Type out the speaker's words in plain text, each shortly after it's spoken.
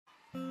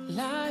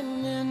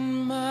Lying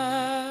in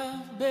my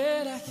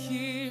bed, I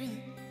hear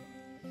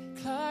the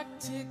clock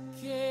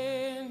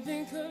ticking,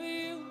 think of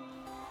you.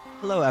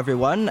 Hello,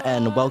 everyone,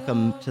 and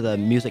welcome to the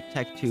Music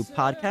Tech 2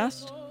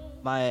 podcast.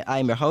 I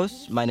am your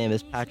host. My name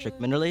is Patrick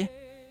Minderly,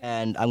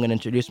 and I'm going to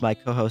introduce my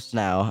co-hosts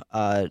now.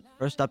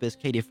 First up is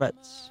Katie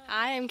Fritz.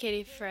 Hi, I'm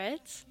Katie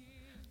Fritz.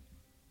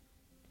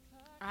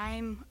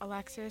 I'm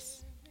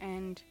Alexis,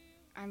 and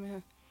I'm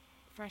a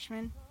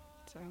freshman,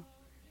 so...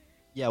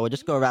 Yeah, we'll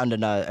just go around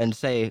and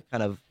say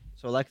kind of,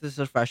 so Alexis is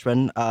a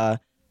freshman. I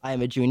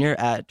am a junior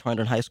at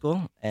Torrington High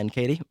School, and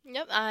Katie?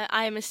 Yep,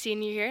 I am a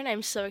senior here, and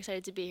I'm so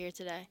excited to be here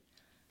today.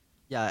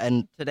 Yeah,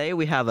 and today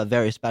we have a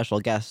very special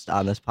guest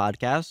on this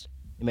podcast.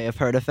 You may have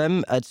heard of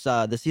him. It's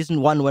the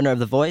Season 1 winner of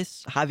The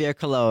Voice, Javier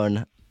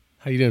Colon.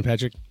 How you doing,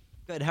 Patrick?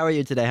 Good. How are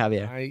you today,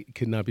 Javier? I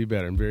could not be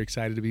better. I'm very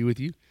excited to be with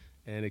you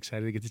and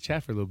excited to get to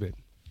chat for a little bit.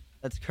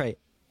 That's great.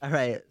 All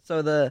right.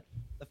 So the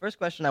first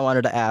question I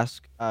wanted to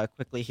ask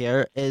quickly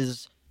here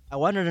is I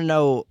wanted to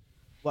know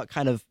what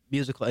kind of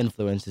musical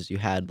influences you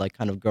had, like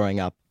kind of growing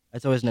up.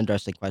 It's always an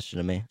interesting question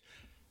to me.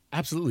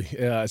 Absolutely.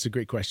 It's a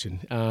great question.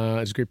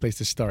 It's a great place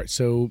to start.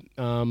 So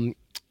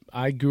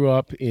I grew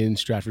up in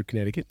Stratford,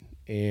 Connecticut,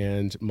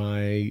 and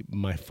my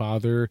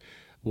father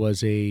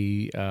was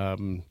he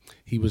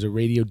was a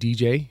radio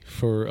DJ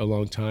for a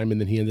long time,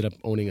 and then he ended up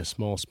owning a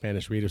small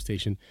Spanish radio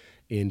station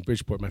in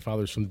Bridgeport. My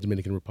father was from the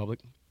Dominican Republic,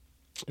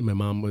 and my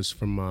mom was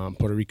from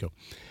Puerto Rico.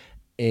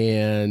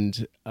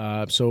 And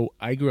so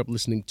I grew up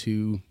listening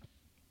to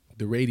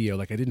the radio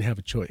like I didn't have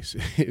a choice.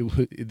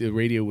 The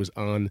radio was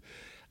on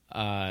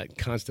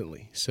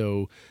constantly.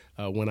 So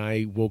when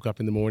I woke up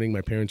in the morning,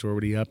 my parents were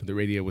already up and the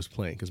radio was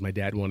playing because my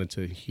dad wanted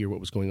to hear what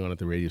was going on at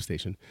the radio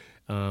station.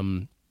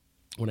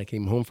 When I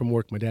came home from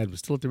work, my dad was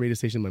still at the radio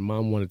station. My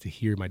mom wanted to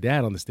hear my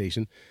dad on the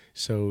station,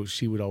 so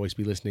she would always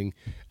be listening.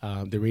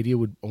 The radio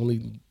would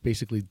only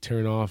basically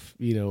turn off,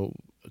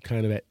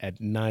 kind of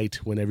at night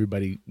when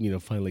everybody,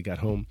 finally got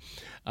home.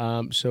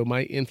 So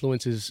my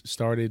influences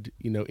started,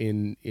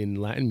 in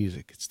Latin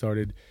music. It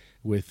started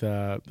with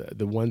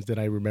the ones that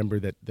I remember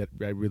that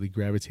I really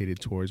gravitated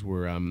towards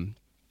were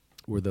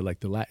the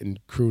Latin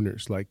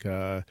crooners, like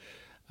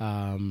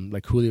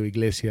Julio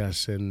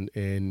Iglesias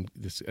and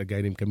this a guy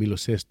named Camilo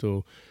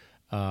Sesto,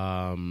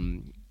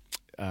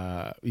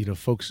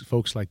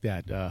 folks like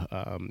that.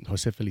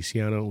 Jose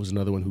Feliciano was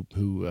another one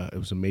who it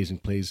was amazing.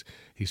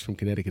 He's from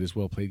Connecticut as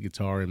well. Played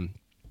guitar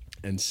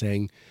and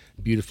sang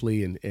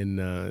beautifully, and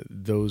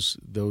those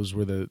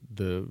were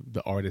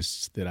the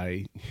artists that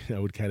I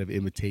would kind of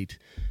imitate,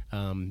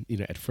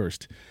 at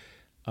first.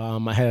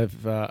 I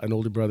have an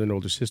older brother and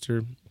older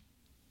sister,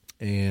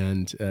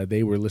 and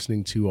they were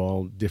listening to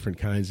all different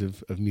kinds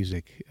of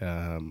music.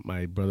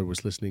 My brother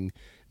was listening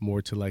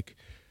more to like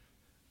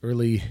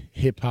early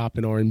hip hop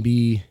and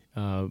R&B.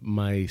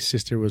 My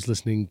sister was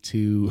listening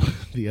to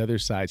the other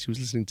side. She was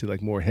listening to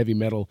like more heavy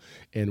metal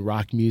and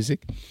rock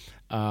music.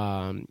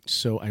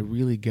 So I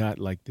really got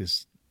like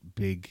this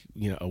big,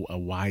 a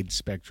wide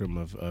spectrum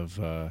of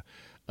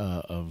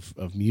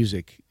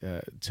music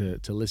to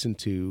listen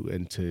to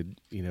and to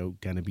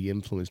kind of be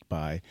influenced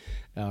by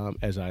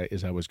as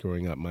I was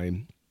growing up.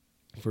 My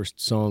first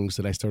songs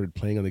that I started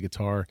playing on the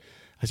guitar,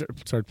 I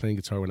started playing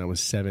guitar when I was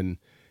 7.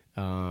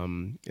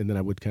 And then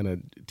I would kind of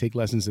take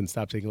lessons and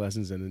stop taking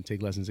lessons and then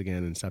take lessons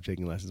again and stop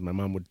taking lessons. My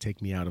mom would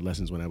take me out of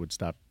lessons when I would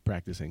stop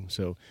practicing.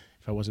 So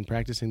if I wasn't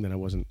practicing,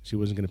 then she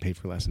wasn't going to pay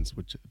for lessons,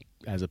 which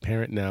as a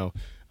parent now,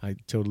 I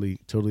totally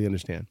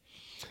understand.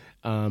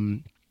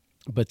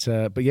 But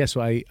yeah,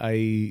 so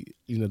I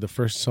the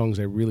first songs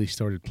I really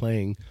started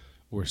playing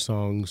were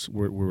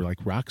like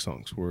rock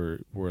songs, were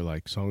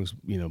like songs,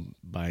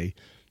 by,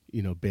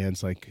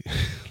 bands like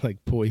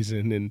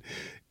Poison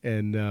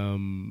and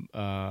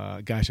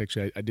gosh,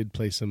 actually I did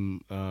play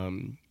some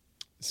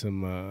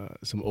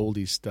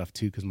oldies stuff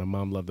too, because my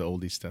mom loved the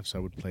oldies stuff. So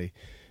I would play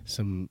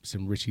some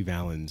Richie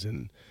Valens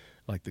and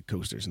like the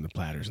Coasters and the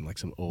Platters and like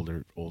some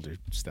older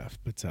stuff.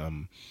 But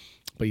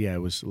yeah,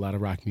 it was a lot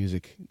of rock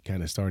music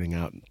kind of starting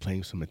out,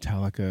 playing some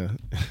Metallica,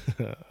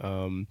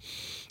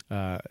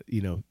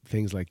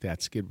 things like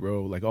that, Skid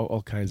Row, like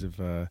all kinds of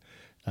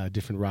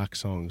different rock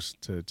songs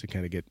to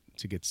kind of get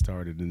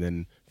started. And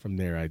then from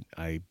there,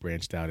 I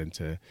branched out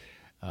into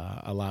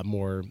a lot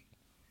more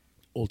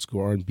old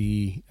school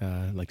R&B,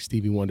 like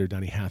Stevie Wonder,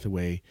 Donny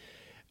Hathaway.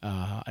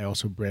 I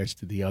also branched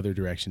to the other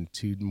direction,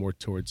 more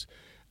towards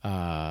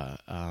on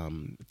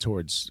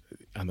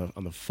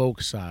the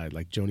folk side,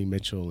 like Joni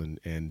Mitchell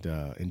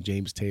and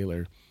James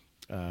Taylor.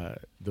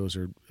 Those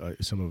are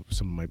some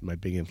of my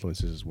big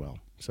influences as well.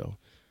 So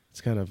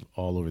it's kind of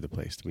all over the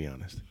place, to be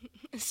honest.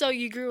 So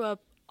you grew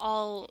up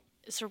all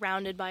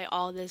surrounded by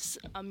all this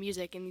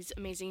music and these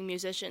amazing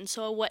musicians.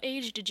 So at what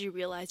age did you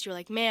realize you're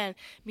like, man,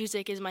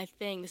 music is my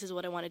thing. This is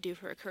what I want to do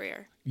for a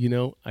career?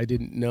 I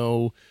didn't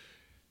know.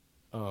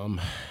 I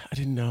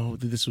didn't know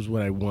that this was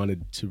what I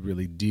wanted to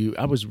really do.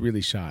 I was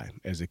really shy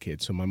as a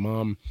kid. So my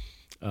mom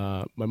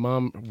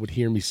would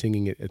hear me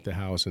singing at the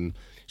house, and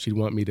she'd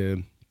want me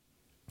to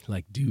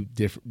like do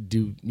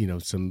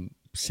some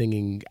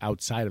singing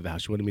outside of the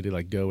house. She wanted me to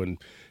like go and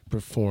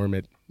perform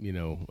at,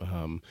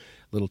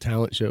 little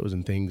talent shows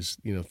and things,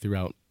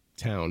 throughout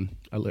town.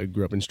 I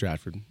grew up in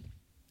Stratford,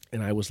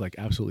 and I was like,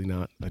 absolutely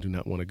not. I do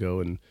not want to go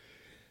and,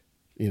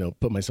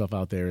 put myself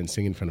out there and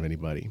sing in front of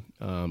anybody.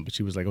 But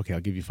she was like, okay, I'll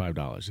give you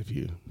 $5 if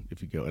you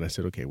go. And I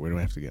said, okay, where do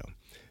I have to go?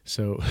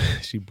 So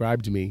she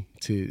bribed me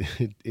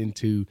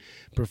into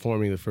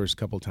performing the first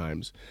couple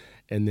times.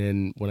 And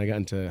then when I got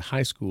into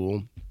high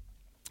school,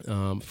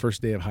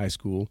 first day of high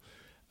school,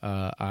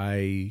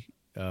 first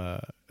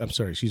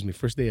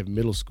day of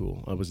middle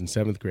school, I was in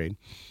 7th grade,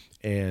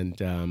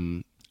 and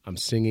I'm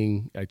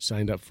singing. I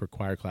signed up for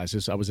choir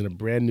classes. I was in a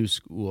brand new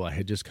school. I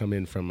had just come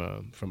in from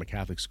a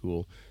Catholic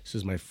school. This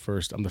is my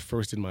first. I'm the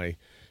first in my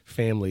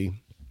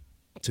family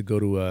to go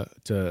to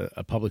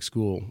a public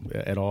school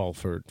at all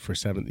for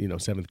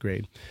 7th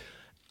grade.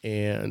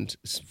 And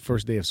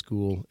first day of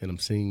school, and I'm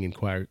singing in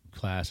choir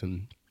class,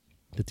 and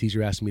the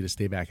teacher asked me to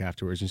stay back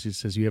afterwards, and she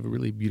says, "You have a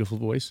really beautiful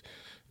voice.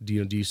 Do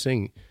you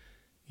sing,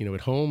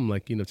 at home?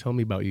 Like, tell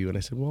me about you." And I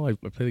said, "Well, I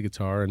play the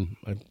guitar, and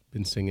I've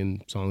been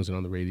singing songs and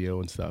on the radio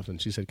and stuff."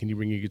 And she said, "Can you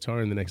bring your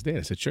guitar in the next day?" And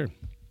I said, "Sure."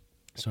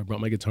 So I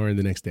brought my guitar in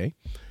the next day,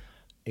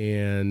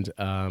 and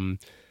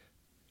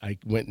I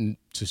went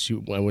to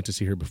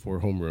see her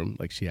before homeroom,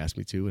 like she asked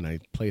me to, and I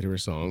played her a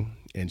song,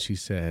 and she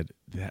said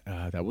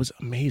that was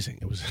amazing.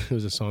 It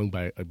was a song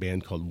by a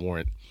band called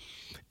Warrant,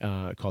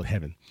 called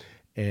Heaven.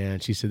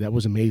 And she said, that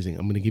was amazing.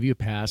 I'm going to give you a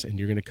pass, and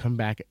you're going to come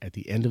back at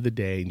the end of the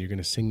day, and you're going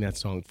to sing that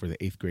song for the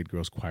 8th grade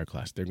girls choir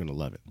class. They're going to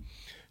love it.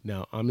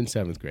 Now, I'm in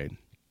 7th grade,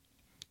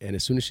 and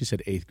as soon as she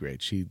said 8th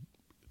grade, she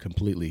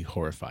completely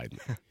horrified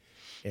me.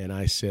 And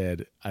I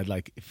said, I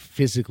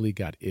physically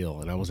got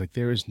ill, and I was like,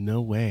 there is no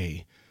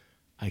way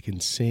I can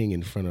sing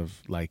in front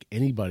of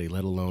anybody,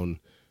 let alone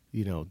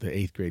the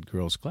 8th grade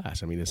girls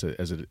class. I mean, as a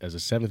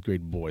 7th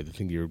grade boy, the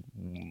thing you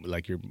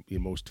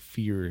most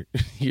fear,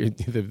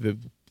 the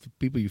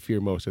people you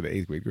fear most are the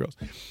 8th grade girls.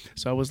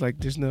 So I was like,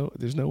 there's no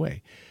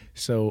way.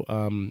 So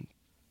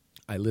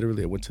I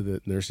went to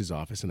the nurse's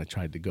office, and I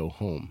tried to go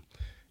home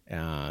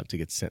to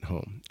get sent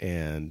home.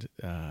 And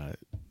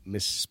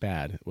Miss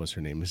Spad was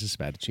her name, Mrs.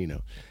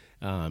 Spadicino.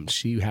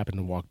 She happened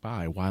to walk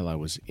by while I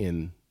was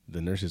in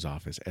the nurse's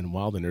office, and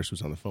while the nurse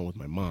was on the phone with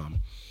my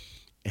mom.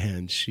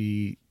 And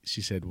she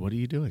said, "What are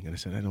you doing?" And I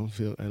said, I don't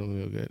feel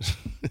good.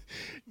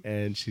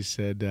 And she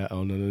said,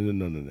 "Oh,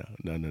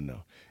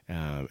 no.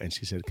 And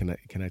she said, can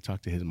I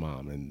talk to his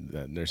mom?" And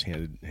the nurse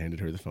handed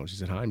her the phone. She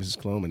said, "Hi, Mrs.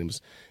 Cologne. My name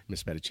is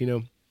Miss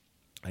Spadicino.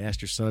 I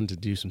asked your son to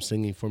do some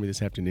singing for me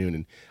this afternoon,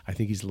 and I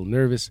think he's a little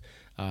nervous.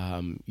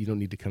 You don't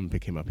need to come and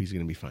pick him up. He's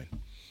going to be fine."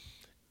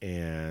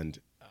 And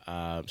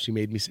she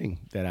made me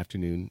sing that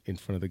afternoon in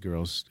front of the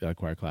girls'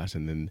 choir class,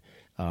 and then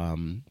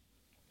and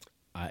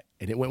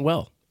it went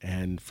well.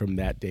 And from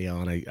that day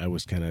on, I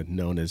was kind of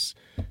known as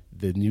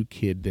the new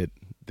kid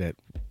that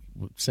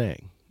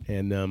sang,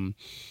 and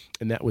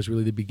that was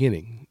really the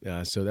beginning.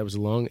 So that was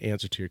a long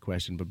answer to your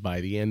question, but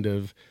by the end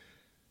of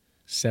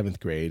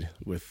 7th grade,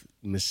 with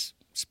Miss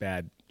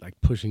Spad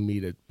pushing me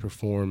to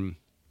perform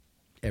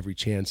every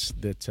chance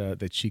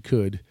that she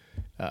could,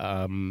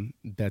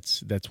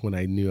 that's when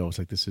I knew. I was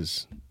like, this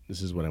is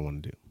what I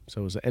want to do.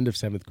 So it was the end of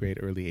 7th grade,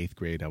 early 8th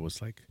grade. I was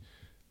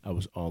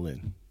all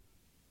in.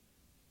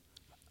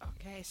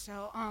 Okay,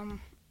 so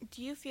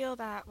do you feel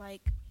that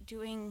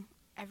doing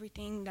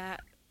everything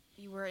that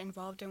you were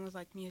involved in with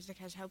music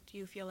has helped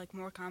you feel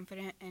more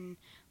confident and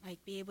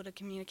be able to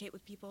communicate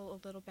with people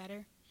a little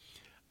better?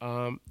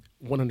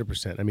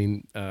 100%. I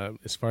mean,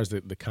 as far as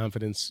the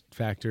confidence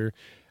factor,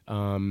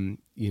 I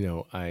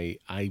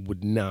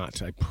would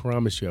not. I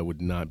promise you, I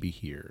would not be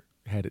here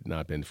had it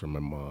not been for my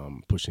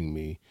mom pushing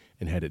me,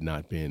 and had it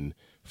not been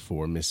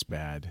for Miss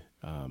Spad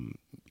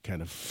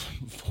kind of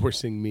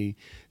forcing me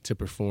to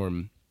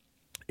perform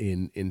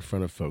in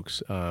front of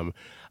folks.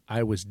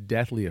 I was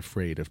deathly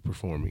afraid of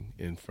performing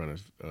in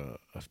front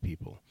of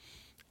people,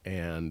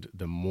 and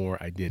the more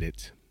I did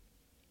it,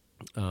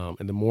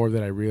 and the more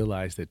that I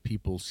realized that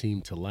people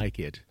seemed to like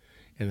it,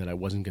 and that I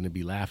wasn't going to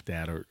be laughed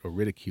at or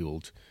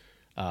ridiculed,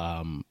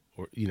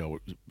 or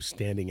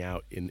standing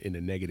out in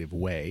a negative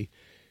way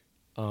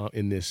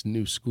in this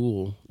new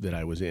school that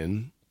I was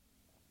in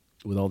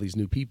with all these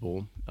new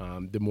people,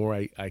 the more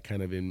I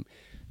kind of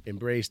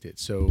embraced it.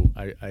 So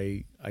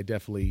I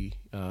definitely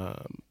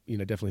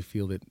definitely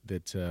feel that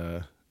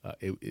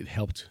it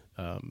helped.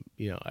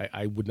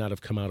 I would not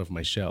have come out of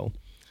my shell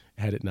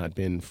had it not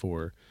been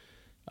for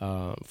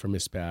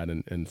Miss Spad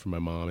and for my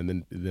mom,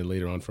 and then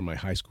later on for my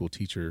high school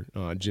teacher,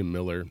 Jim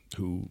Miller,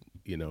 who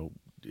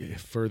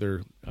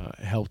further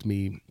helped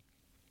me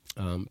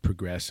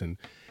progress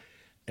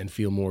and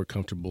feel more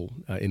comfortable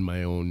in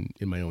my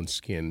own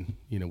skin,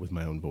 with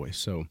my own voice.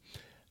 So,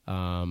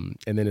 and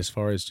then as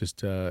far as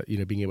just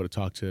being able to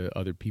talk to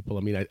other people,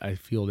 I mean, I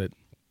feel that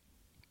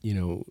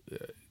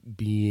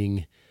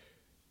being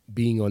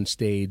on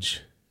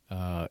stage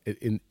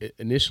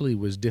initially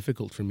was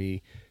difficult for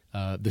me.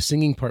 The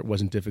singing part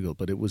wasn't difficult,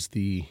 but it was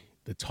the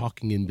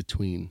talking in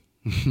between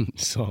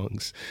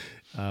songs,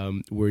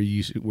 where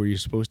you're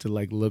supposed to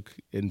look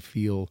and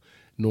feel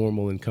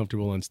normal and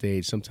comfortable on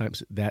stage,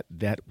 sometimes that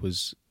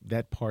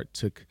part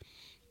took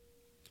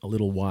a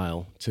little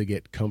while to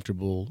get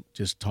comfortable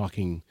just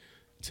talking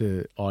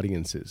to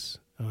audiences,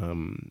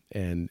 and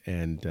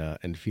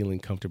feeling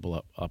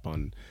comfortable up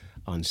on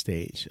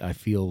stage. I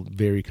feel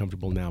very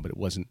comfortable now, but it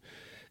wasn't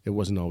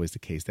always the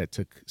case. That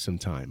took some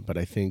time, but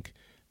I think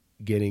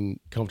getting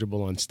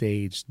comfortable on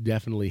stage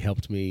definitely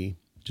helped me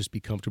just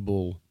be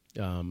comfortable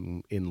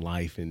in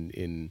life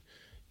and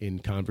in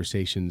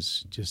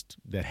conversations just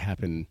that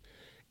happen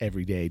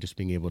every day. Just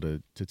being able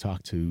to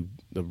talk to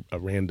a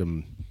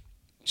random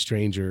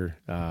stranger,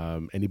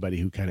 anybody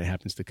who kind of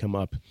happens to come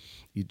up,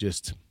 I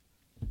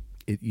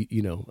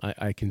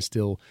can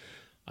still,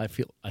 I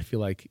feel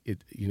like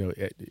it,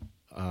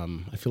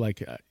 I feel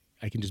like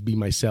I can just be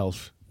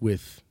myself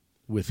with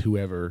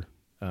whoever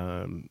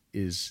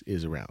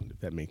is around,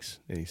 if that makes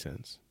any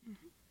sense.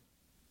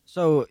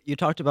 So you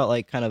talked about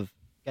like kind of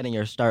getting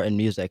your start in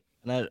music,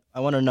 and I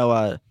want to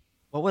know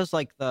what was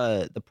like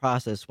the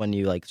process when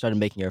you like started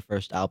making your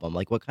first album?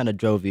 Like what kind of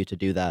drove you to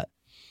do that,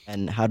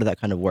 and how did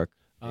that kind of work?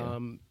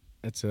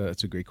 That's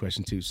a great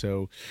question too.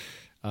 So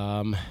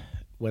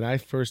when I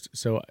first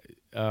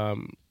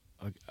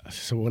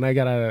when I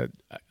got out of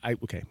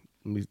okay,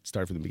 let me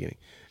start from the beginning.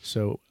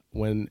 So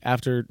when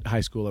after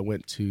high school, I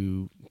went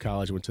to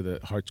college. I went to the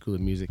Hart School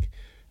of Music.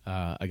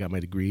 I got my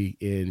degree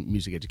in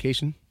music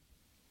education.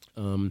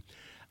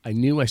 I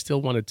knew I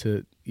still wanted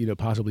to,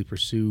 possibly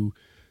pursue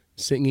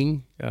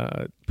singing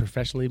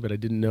professionally, but I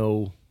didn't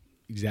know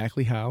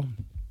exactly how.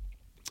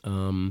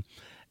 And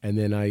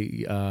then I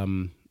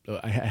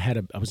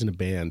was in a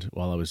band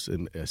while I was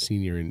a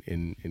senior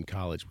in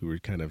college. We were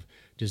kind of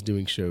just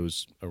doing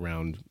shows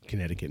around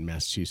Connecticut and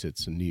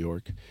Massachusetts and New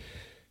York.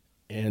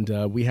 And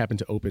we happened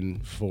to open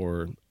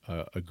for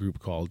a group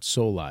called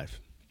Soul Live.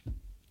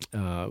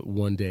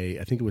 One day,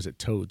 I think it was at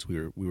Toad's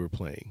we were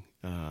playing.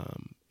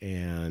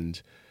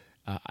 And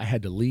I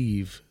had to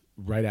leave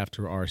right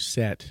after our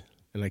set,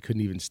 and I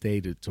couldn't even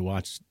stay to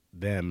watch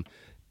them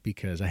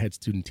because I had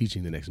student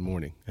teaching the next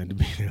morning. I had to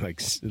be there like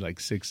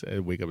 6,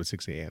 I'd wake up at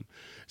 6 a.m.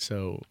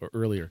 Or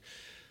earlier.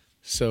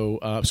 So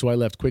I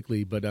left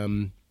quickly, but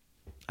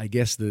I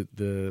guess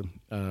the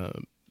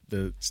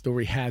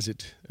story has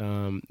it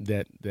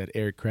that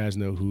Eric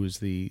Krasno, who was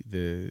the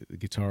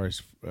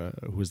guitarist,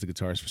 who was the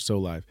guitarist for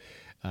Soul Live,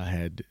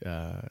 had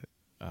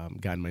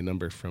gotten my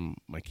number from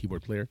my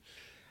keyboard player,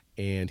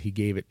 and he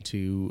gave it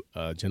to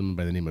a gentleman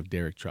by the name of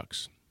Derek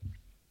Trucks.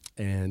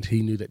 And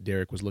he knew that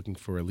Derek was looking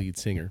for a lead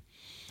singer.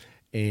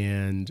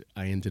 And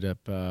I ended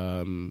up,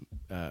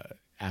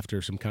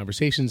 after some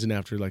conversations and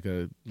after like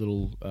a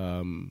little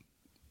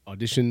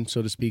audition,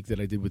 so to speak,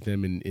 that I did with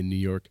them in New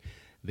York,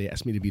 they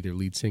asked me to be their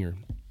lead singer.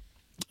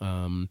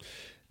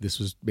 This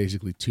was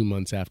basically 2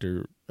 months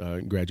after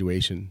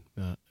graduation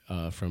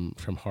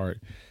from Hart.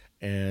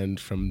 And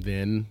from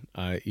then,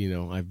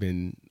 I've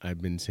been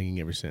singing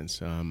ever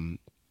since. And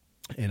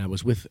I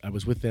was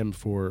with them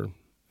for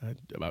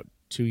about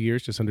 2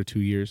 years, just under 2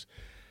 years.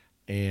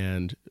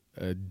 And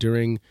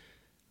during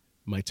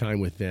my time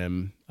with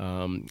them,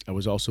 I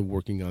was also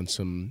working on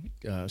some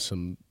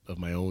of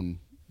my own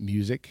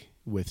music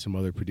with some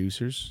other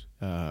producers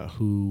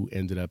who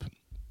ended up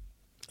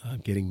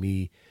getting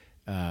me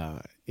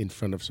in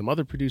front of some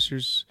other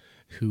producers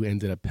who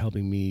ended up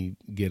helping me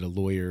get a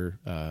lawyer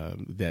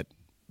that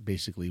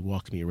basically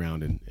walked me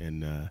around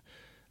and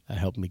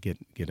helped me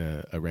get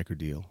a record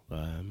deal.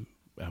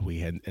 We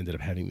had ended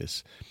up having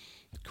this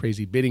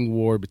crazy bidding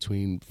war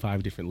between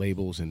 5 different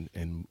labels,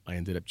 and I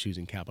ended up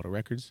choosing Capitol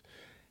Records,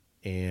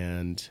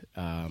 and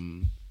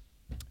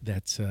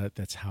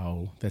that's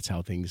how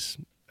things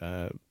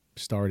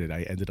started.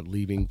 I ended up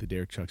leaving the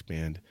Derek Trucks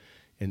band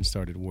and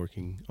started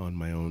working on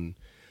my own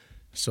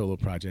solo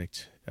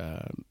project.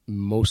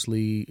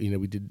 Mostly,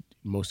 we did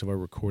most of our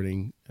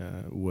recording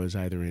was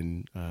either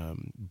in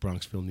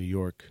Bronxville, New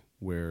York,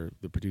 where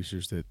the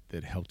producers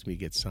that helped me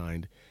get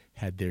signed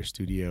had their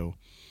studio,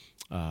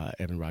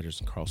 Evan Rogers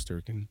and Carl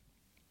Sturken,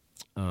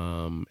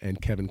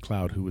 and Kevin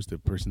Cloud, who was the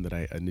person that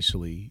I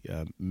initially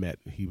met.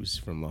 He was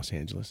from Los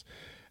Angeles.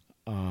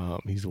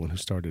 He's the one who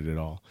started it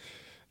all.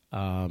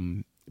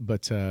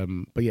 But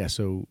yeah,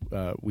 so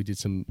we did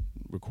some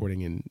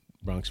recording in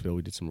Bronxville.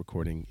 We did some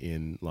recording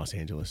in Los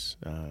Angeles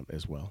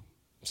as well.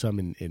 Some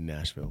in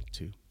Nashville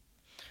too.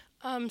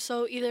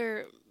 So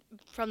either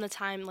from the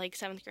time like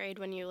 7th grade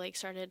when you like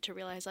started to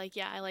realize like,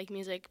 yeah, I like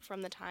music,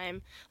 from the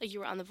time like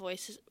you were on The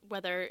Voice,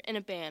 whether in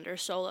a band or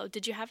solo,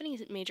 did you have any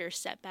major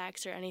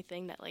setbacks or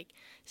anything that like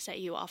set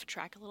you off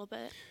track a little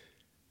bit?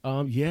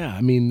 Yeah,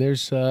 I mean,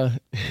 there's in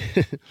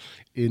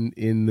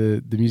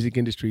the music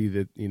industry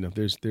that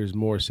there's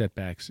more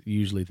setbacks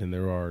usually than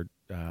there are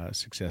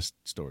success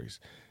stories.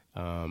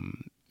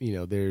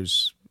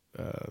 There's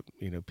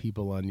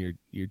people on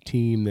your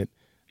team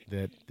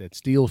that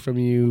steal from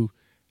you.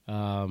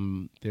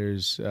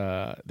 There's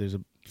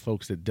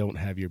folks that don't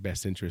have your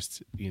best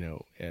interests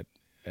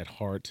at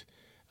heart.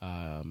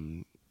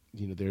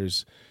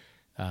 There's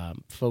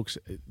folks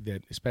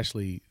that,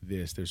 especially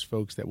there's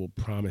folks that will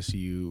promise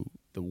you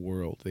the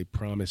world. They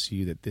promise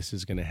you that this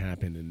is going to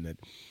happen and that,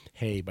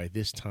 hey, by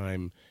this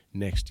time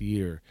next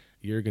year,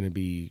 you're going to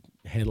be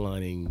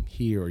headlining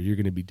here, or you're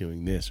going to be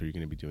doing this, or you're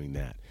going to be doing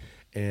that.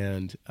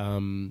 And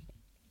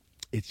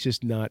it's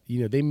just not,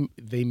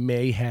 they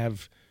may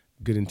have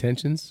good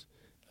intentions,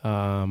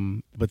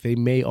 but they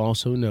may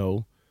also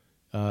know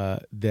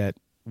that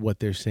what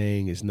they're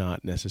saying is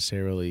not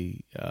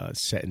necessarily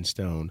set in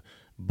stone,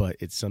 but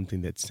it's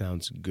something that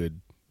sounds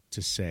good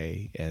to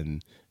say,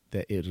 and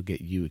that it'll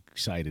get you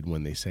excited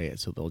when they say it.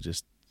 So they'll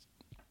just,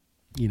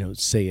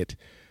 say it,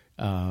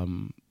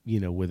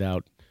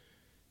 without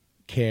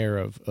care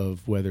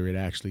of whether it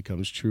actually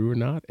comes true or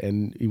not.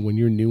 And when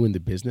you're new in the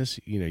business,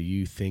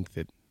 you think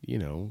that,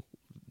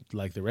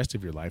 like the rest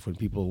of your life, when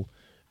people,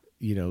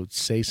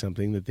 say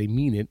something, that they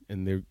mean it,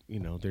 and they're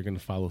going to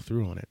follow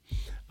through on it.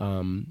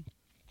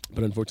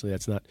 But unfortunately,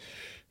 that's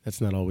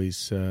not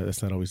always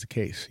the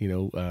case.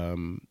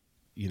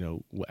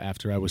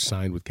 After I was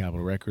signed with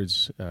Capitol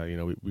Records,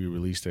 we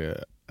released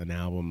an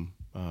album,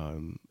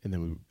 and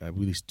then I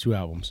released 2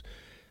 albums,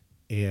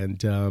 and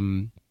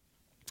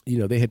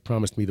they had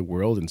promised me the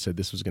world and said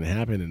this was going to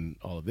happen and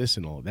all of this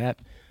and all of that,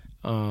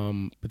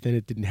 but then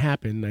it didn't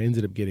happen. I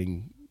ended up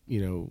getting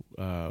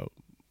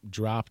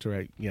dropped, or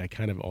I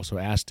kind of also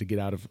asked to get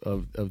out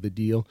of the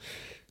deal,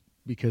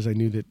 because I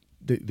knew that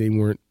they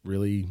weren't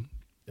really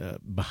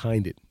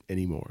behind it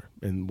anymore.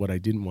 And what I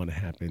didn't want to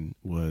happen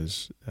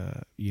was,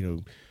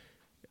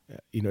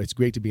 it's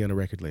great to be on a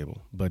record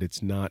label, but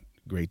it's not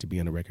great to be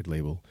on a record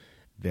label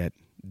that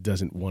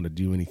doesn't want to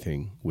do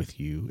anything with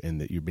you,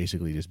 and that you're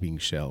basically just being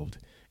shelved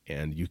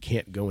and you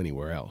can't go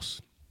anywhere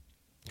else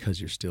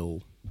because you're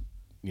still,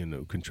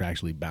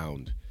 contractually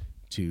bound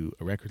to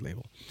a record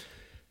label.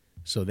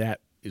 So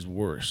that is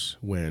worse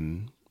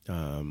when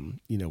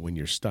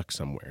you're stuck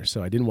somewhere.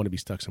 So I didn't want to be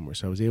stuck somewhere.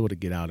 So I was able to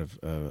get out of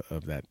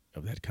that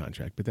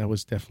contract, but that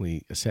was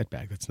definitely a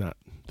setback. That's not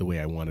the way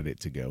I wanted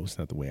it to go. It's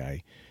not the way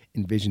I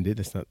envisioned it.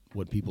 That's not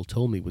what people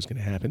told me was going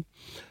to happen.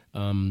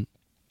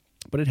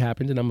 But it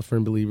happened, and I'm a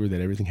firm believer that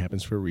everything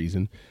happens for a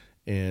reason.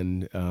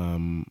 And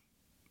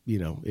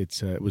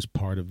it was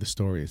part of the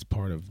story. It's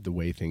part of the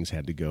way things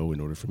had to go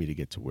in order for me to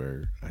get to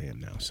where I am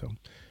now. So,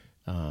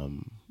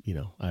 I'm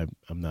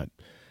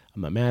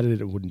not mad at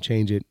it. I wouldn't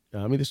change it.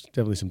 There's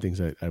definitely some things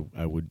that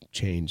I would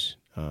change,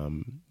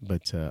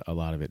 but a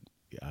lot of it,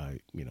 I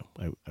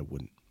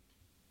wouldn't.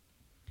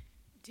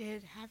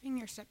 Did having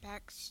your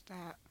setbacks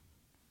that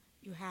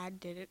you had,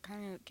 did it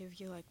kind of give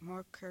you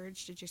more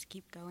courage to just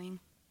keep going?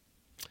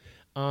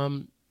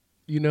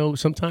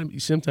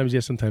 Sometimes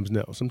yes, sometimes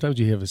no. Sometimes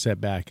you have a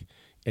setback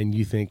and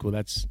you think, well,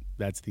 that's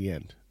the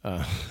end.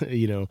 I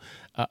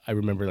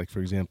remember, for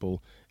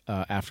example,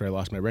 after I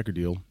lost my record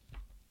deal,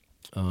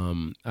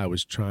 I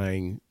was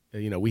trying,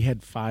 we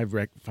had five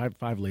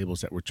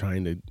labels that were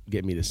trying to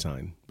get me to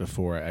sign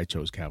before I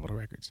chose Capitol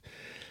Records.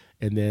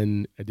 And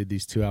then I did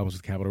these 2 albums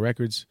with Capitol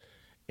Records,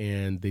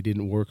 and they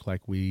didn't work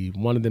like we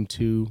wanted them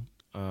to.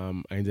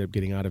 I ended up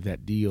getting out of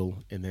that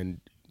deal and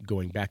then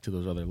going back to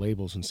those other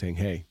labels and saying,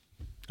 hey,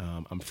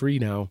 I'm free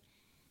now.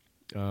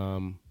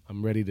 I'm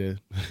ready to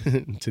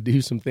to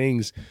do some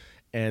things.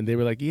 And they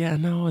were like, yeah,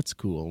 no, it's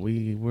cool.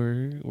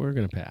 We're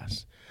going to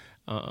pass.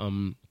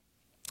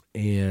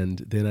 And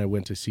then I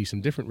went to see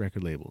some different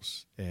record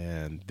labels,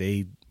 and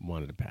they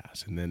wanted to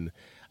pass. And then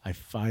I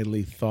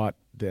finally thought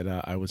that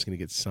I was going to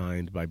get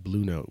signed by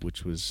Blue Note,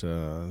 which was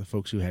the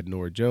folks who had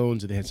Norah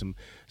Jones, and they had some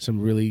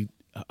really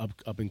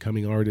up and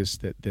coming artists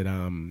that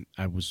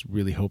I was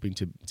really hoping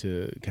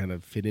to kind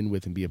of fit in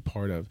with and be a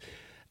part of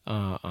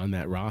on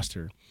their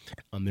roster.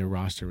 And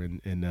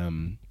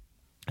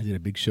I did a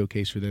big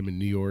showcase for them in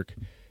New York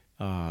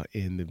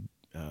in the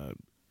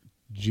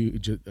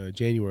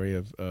January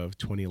of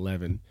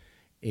 2011.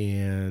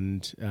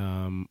 And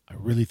I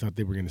really thought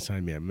they were going to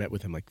sign me. I met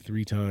with them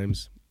 3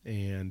 times,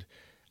 and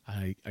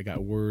I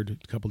got word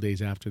a couple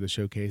days after the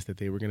showcase that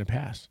they were going to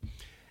pass.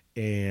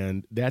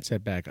 And that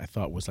setback I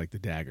thought was like the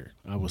dagger.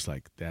 I was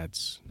like,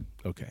 that's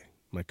okay.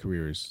 My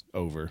career is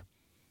over.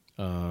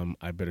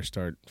 I better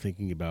start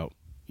thinking about,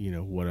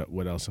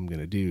 what else I'm going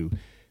to do,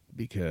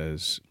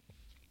 because,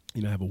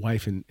 I have a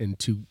wife and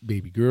 2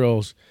 baby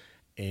girls,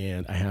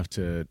 and I've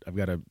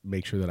got to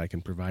make sure that I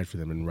can provide for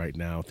them. And right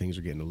now things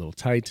are getting a little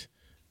tight.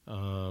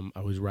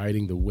 I was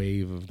riding the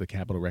wave of the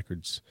Capitol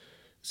Records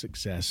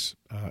success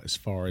as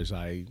far as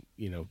I,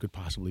 could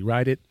possibly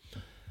ride it.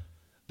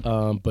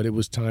 But it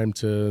was time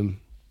to,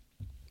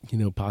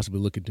 possibly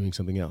look at doing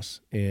something else.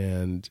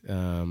 And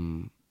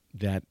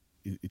that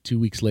 2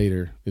 weeks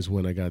later is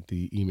when I got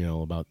the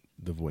email about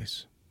The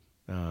Voice.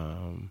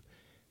 And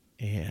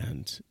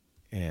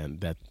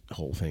that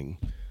whole thing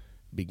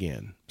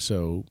began.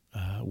 So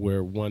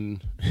where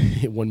one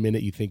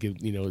minute you think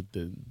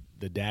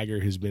the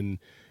dagger has been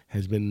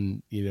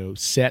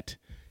set,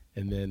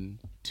 and then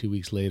 2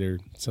 weeks later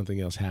something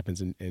else happens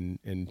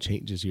and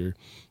changes your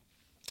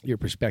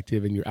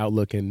perspective and your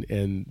outlook and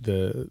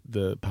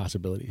the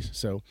possibilities.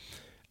 So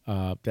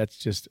that's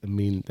just, I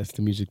mean, that's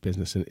the music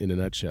business in a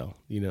nutshell.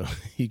 You know,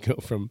 you go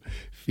from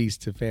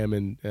feast to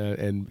famine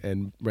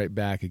and right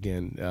back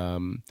again.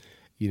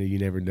 You know, you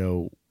never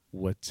know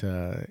what's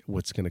going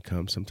to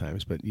come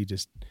sometimes, but you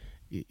just,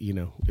 you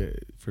know,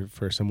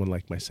 for someone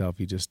like myself,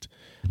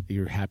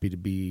 you're happy to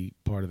be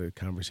part of the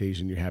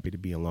conversation. You're happy to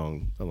be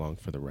along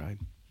for the ride.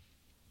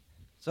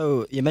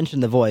 So you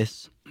mentioned The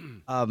Voice,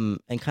 and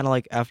kind of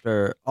like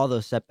after all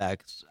those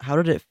setbacks, how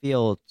did it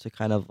feel to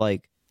kind of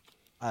like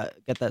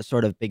get that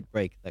sort of big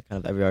break that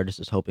kind of every artist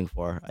is hoping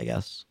for, I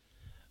guess?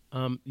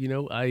 You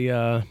know,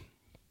 I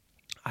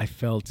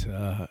felt,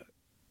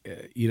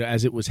 you know,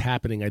 as it was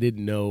happening, I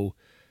didn't know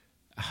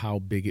how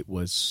big it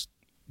was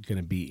going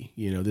to be.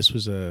 You know, this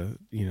was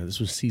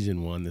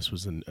season 1. This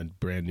was a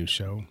brand new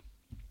show.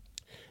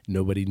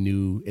 Nobody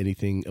knew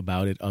anything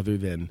about it other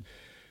than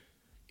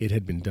it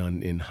had been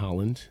done in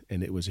Holland,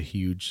 and it was a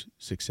huge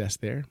success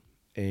there.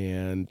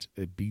 And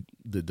it beat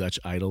the Dutch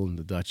Idol and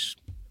the Dutch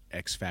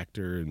X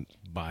Factor and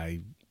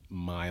by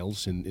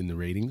miles in the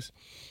ratings.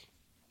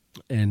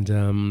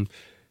 And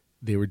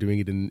they were doing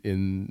it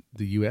in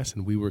the U.S.,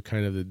 and we were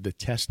kind of the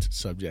test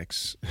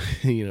subjects,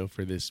 you know,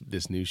 for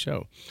this new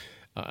show.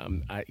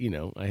 I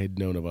had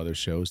known of other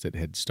shows that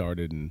had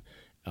started and,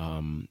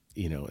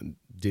 you know, and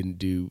didn't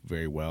do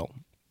very well.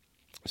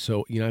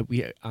 So, you know,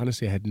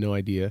 honestly, I had no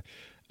idea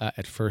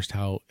at first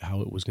how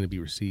it was going to be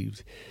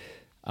received.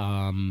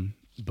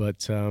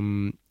 But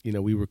you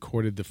know, we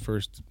recorded the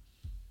first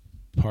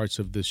parts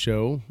of the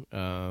show,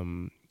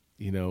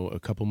 you know, a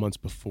couple months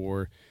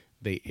before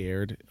they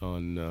aired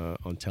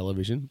on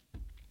television.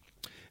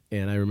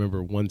 And I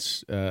remember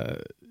once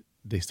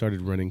they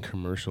started running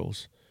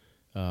commercials.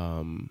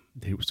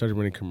 They started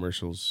running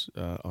commercials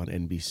on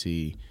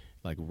NBC,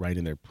 like right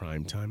in their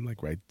prime time,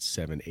 like right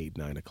 7, 8,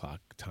 9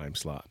 o'clock time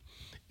slot.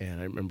 And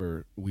I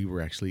remember we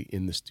were actually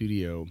in the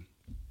studio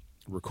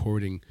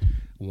recording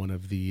one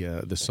of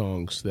the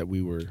songs that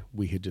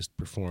we had just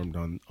performed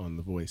on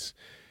The Voice.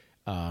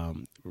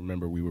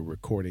 Remember, we were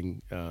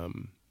recording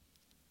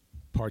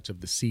parts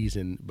of the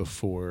season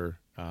before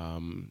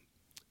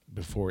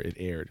it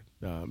aired.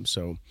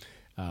 So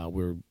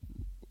we're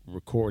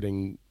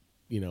recording,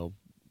 you know,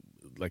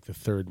 like the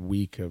third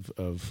week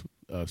of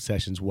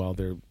sessions while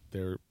they're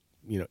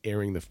you know,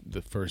 airing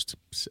the first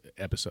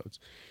episodes.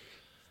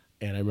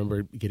 And I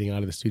remember getting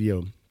out of the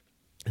studio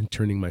and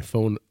turning my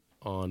phone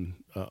on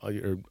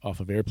or off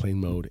of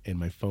airplane mode, and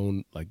my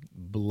phone like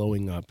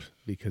blowing up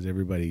because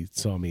everybody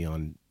saw me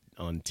on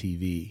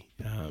TV,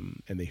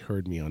 and they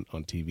heard me on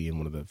TV in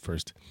one of the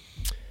first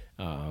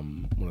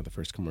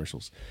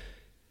commercials.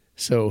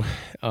 So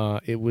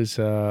it was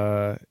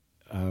that's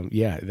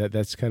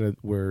kind of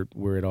where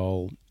it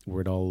all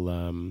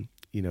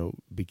you know,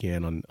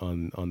 began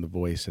on The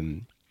Voice,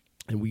 and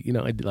we, you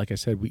know, like I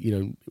said, we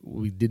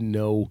didn't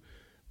know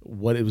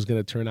what it was going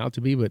to turn out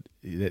to be, but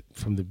that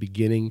from the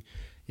beginning,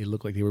 it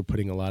looked like they were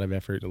putting a lot of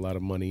effort and a lot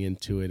of money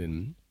into it,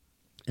 and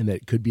that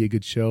it could be a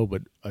good show.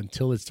 But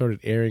until it started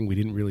airing, we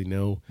didn't really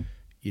know,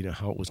 you know,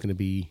 how it was going to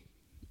be,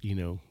 you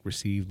know,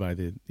 received by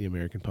the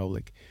American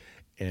public.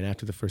 And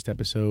after the first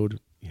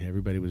episode, you know,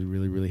 everybody was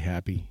really, really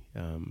happy.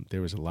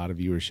 There was a lot of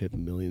viewership,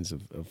 millions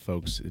of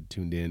folks had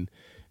tuned in,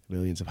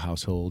 millions of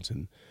households,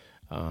 and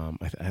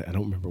I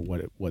don't remember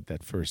what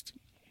that first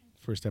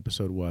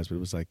episode was, but it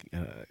was like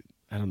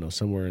I don't know,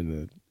 somewhere in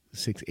the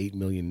 6-8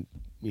 million,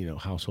 you know,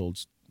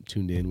 households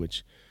tuned in,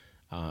 which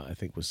I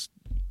think was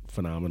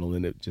phenomenal,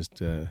 and it just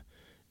it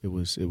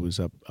was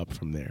up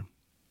from there.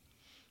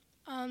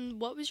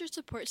 What was your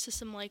support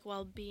system like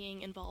while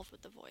being involved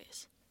with The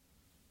Voice?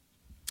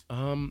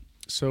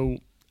 So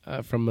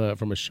from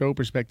a show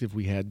perspective,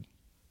 we had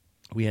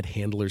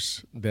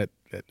handlers that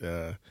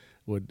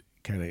would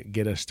kind of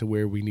get us to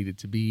where we needed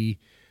to be,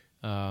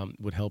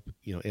 would help,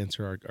 you know,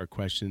 answer our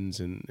questions,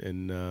 and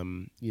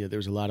you know, there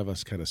was a lot of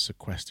us kind of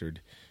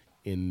sequestered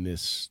in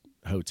this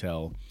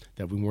hotel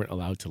that we weren't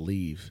allowed to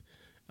leave.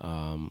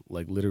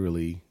 Like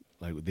literally,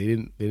 like they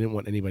didn't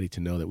want anybody to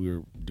know that we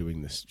were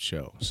doing this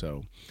show.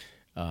 So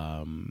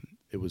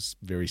it was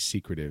very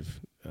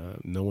secretive.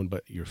 No one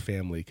but your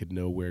family could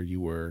know where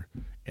you were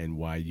and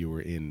why you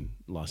were in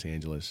Los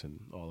Angeles and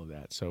all of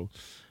that. So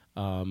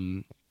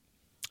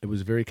it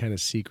was a very kind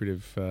of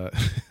secretive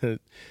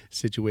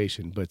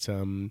situation. But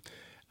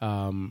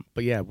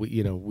yeah,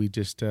 we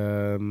just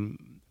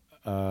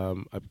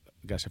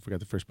gosh, I forgot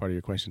the first part of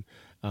your question.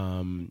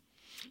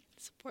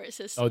 Support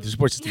system. Oh, the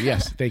support system.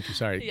 Yes, thank you.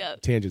 Sorry,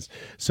 Yep. Tangents.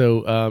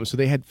 So, so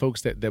they had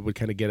folks that would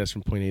kind of get us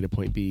from point A to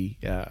point B,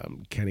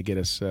 kind of get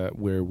us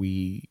wherever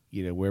we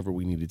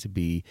needed to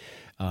be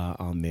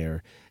on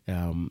there.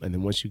 And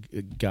then once you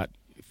got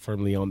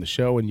firmly on the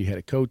show and you had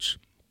a coach,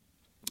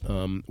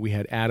 we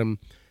had Adam,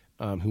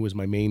 who was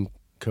my main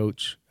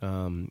coach,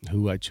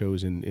 who I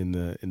chose in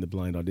the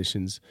blind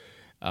auditions.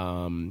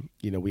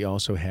 We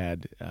also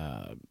had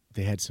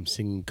they had some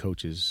singing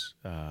coaches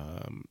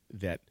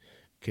that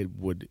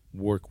would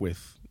work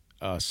with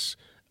us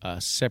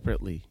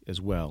separately as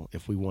well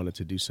if we wanted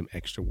to do some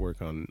extra work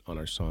on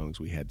our songs.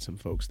 We had some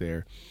folks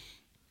there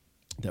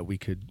that we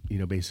could,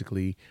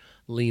 basically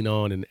lean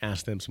on and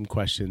ask them some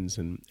questions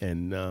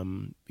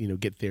and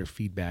get their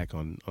feedback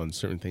on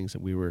certain things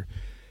that we were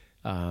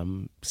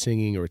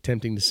singing or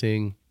attempting to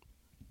sing.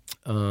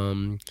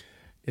 And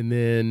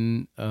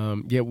then,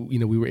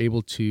 we were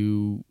able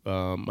to,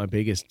 my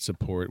biggest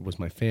support was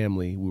my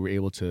family. We were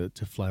able to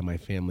fly my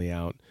family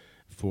out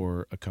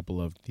for a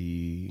couple of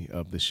the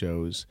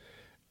shows.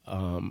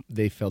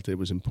 They felt it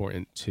was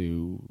important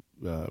to,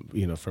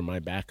 for my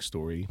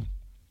backstory,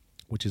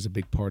 which is a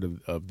big part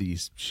of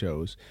these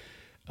shows.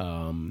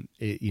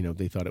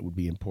 They thought it would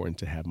be important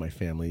to have my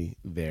family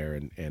there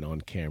and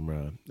on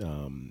camera.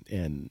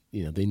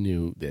 They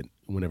knew that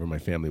whenever my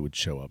family would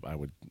show up, I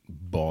would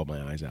bawl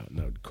my eyes out and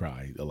I would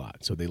cry a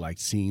lot. So they liked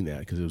seeing that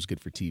because it was good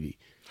for TV.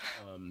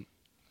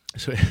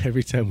 So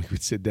every time we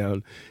would sit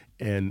down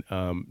and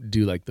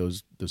do like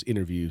those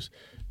interviews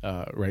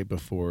right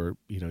before,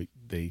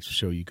 they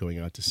show you going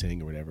out to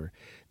sing or whatever,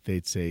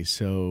 they'd say,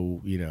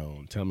 so,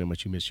 tell me how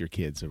much you miss your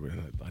kids. Or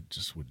I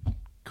just would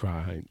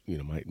cry,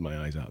 my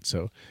eyes out.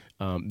 So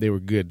they were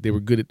good. They were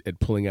good at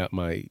pulling out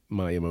my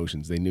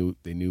emotions. They knew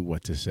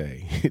what to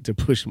say to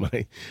push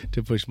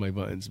my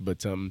buttons.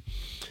 But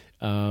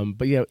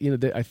yeah,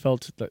 I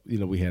felt that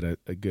we had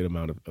a good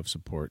amount of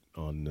support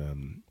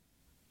on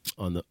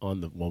the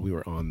while we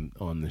were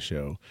on the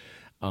show.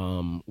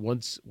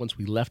 Once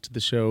we left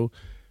the show,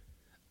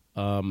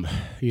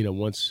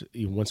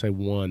 once I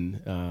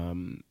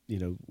won,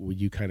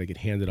 you kind of get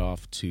handed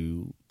off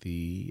to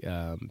the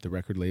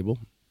record label.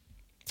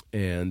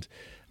 And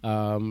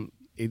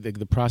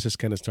the process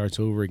kind of starts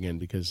over again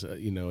because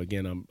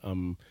again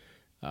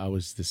I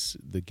was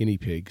the guinea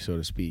pig, so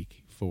to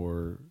speak,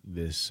 for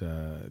this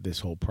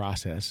whole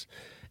process,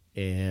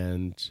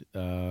 and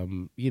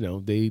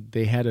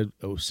they had a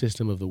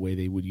system of the way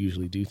they would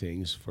usually do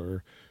things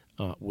for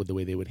with the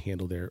way they would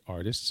handle their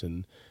artists,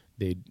 and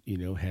they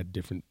had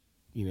different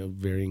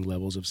varying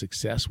levels of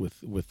success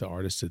with the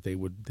artists that they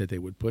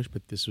would push,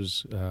 but this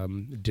was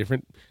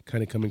different,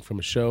 kind of coming from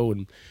a show,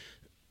 and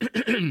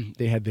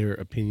they had their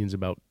opinions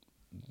about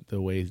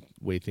the way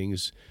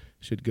things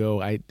should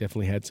go. I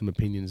definitely had some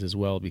opinions as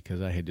well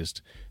because I had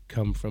just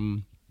come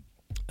from,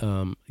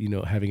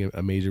 having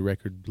a major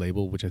record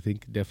label, which I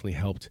think definitely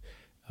helped.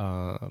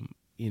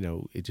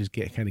 It just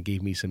kind of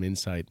gave me some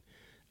insight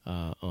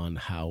on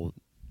how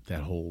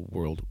that whole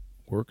world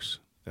works.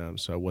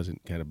 So I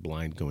wasn't kind of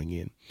blind going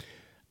in.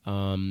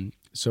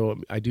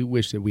 So I do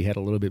wish that we had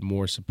a little bit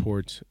more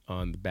support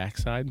on the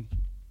backside.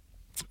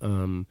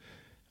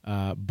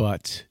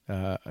 But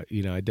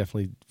I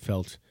definitely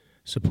felt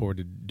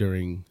supported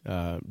during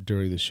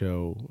the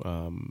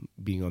show,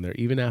 being on there.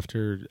 Even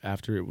after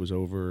it was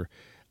over,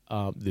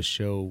 the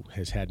show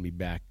has had me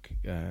back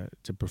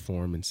to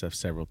perform and stuff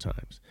several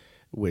times,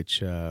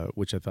 which I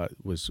thought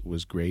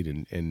was great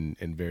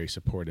and very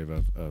supportive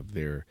of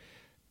their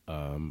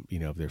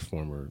of their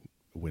former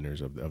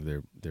winners of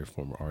their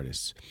former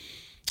artists.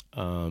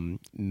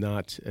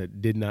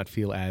 Did not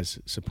feel as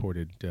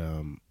supported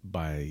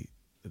by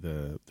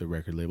the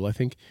record label. I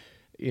think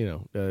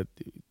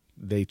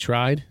they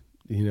tried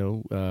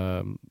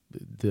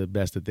the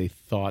best that they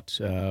thought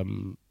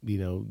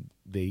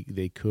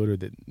they could, or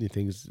that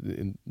things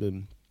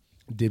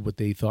did what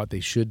they thought they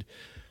should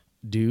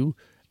do,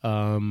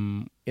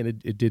 and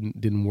it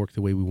didn't work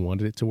the way we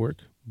wanted it to work.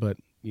 But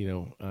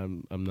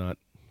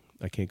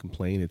I can't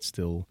complain. It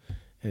still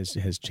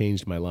has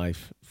changed my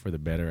life for the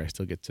better. I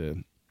still get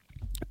to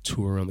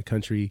tour around the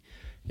country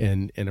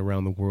and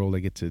around the world. I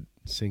get to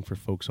sing for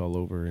folks all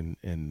over,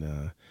 and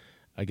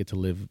I get to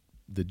live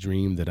the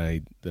dream that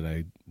I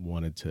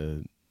wanted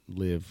to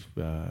live,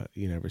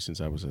 ever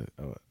since I was a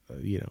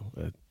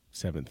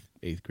 7th,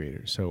 8th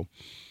grader. So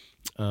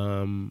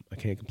I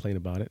can't complain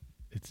about it.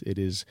 It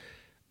is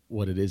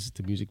what it is. It's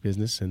the music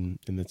business, and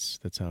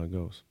that's how it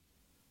goes.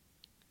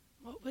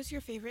 What was your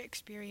favorite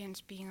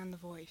experience being on The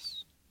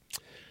Voice?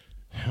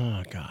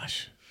 Oh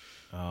gosh,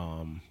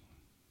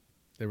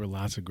 there were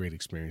lots of great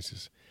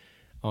experiences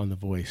on The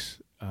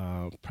Voice.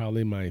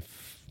 Probably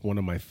one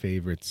of my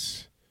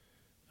favorites.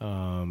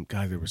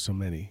 God, there were so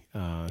many.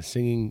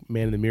 Singing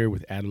 "Man in the Mirror"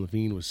 with Adam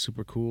Levine was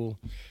super cool.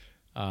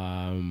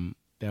 That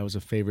was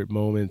a favorite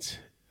moment.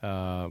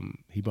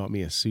 He bought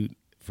me a suit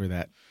for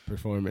that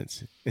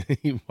performance.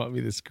 He bought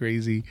me this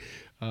crazy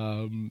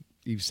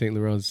Yves Saint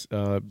Laurent's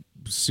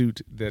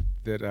suit that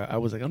I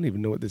was like, I don't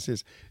even know what this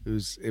is.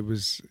 It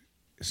was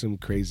some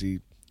crazy,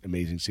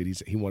 amazing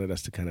cities. He wanted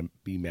us to kind of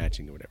be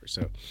matching or whatever.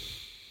 So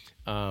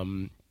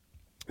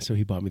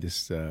he bought me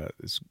this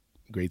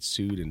great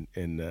suit,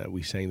 and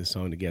we sang the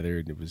song together,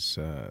 and it was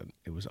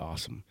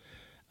awesome.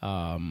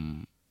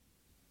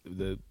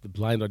 The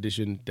blind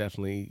audition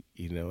definitely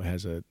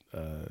has a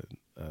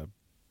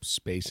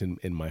space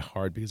in my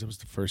heart, because it was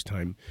the first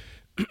time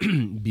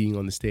being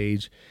on the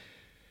stage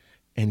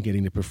and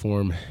getting to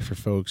perform for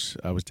folks.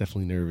 I was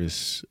definitely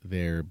nervous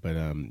there, but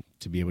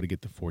to be able to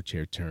get the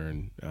 4-chair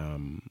turn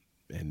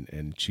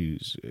and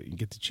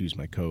get to choose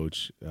my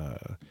coach,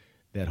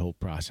 that whole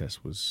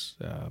process was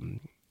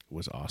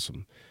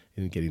awesome.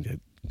 and getting to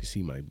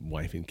see my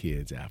wife and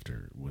kids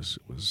after was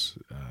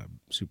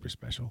super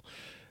special.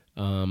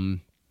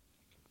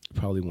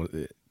 Probably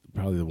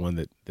the one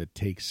that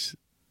takes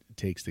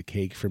the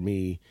cake for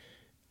me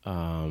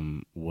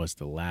was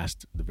the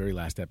very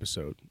last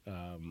episode.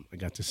 I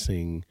got to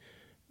sing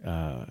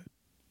an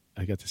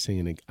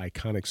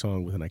iconic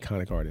song with an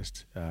iconic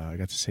artist. I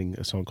got to sing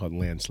a song called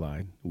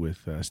 "Landslide"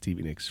 with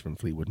Stevie Nicks from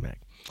Fleetwood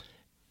Mac,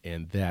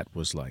 and that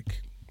was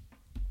like,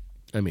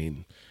 I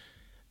mean,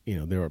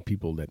 there are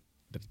people that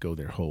go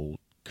their whole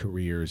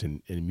careers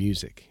in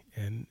music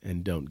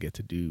and don't get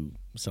to do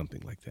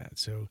something like that.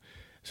 So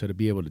to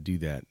be able to do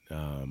that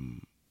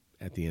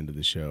at the end of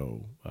the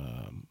show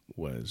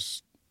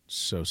was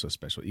so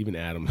special. Even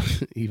Adam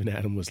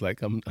was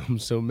like, I'm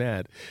so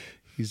mad.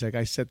 He's like,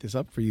 I set this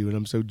up for you, and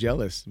I'm so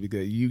jealous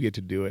because you get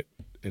to do it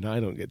and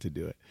I don't get to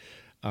do it.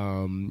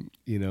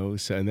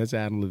 So, and that's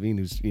Adam Levine,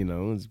 who's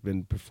has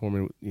been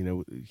performing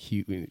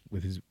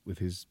with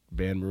his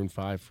band Maroon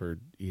 5 for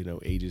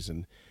ages,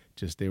 and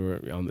just they were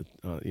on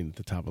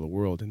the top of the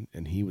world,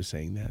 and he was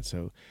saying that.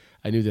 So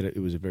I knew that it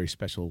was a very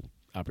special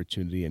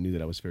opportunity. I knew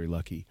that I was very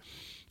lucky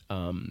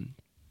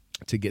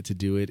to get to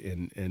do it,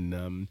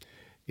 and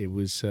it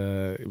was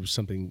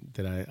something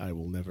that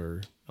I'll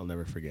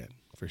never forget,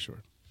 for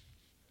sure.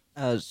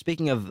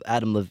 Speaking of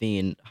Adam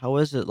Levine, how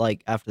was it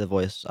like after The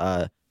Voice,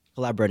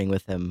 collaborating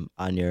with him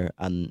on your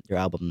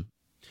album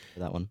for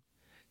that one?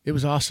 It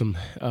was awesome.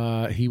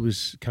 He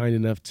was kind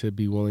enough to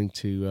be willing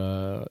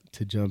to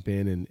jump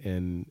in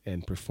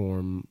and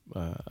perform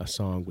a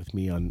song with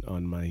me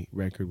on my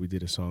record. We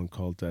did a song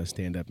called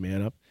 "Stand Up,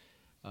 Man Up."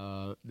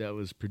 That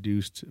was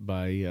produced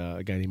by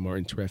a guy named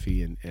Martin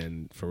Treffy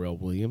and Pharrell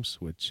Williams,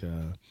 which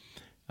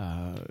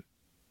I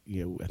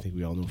think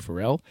we all know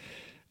Pharrell.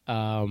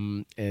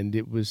 And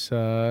it was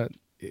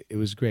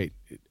great.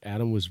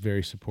 Adam was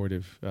very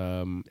supportive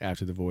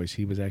after The Voice.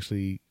 He was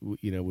actually,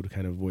 would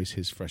kind of voice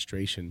his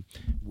frustration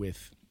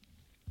with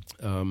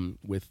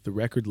the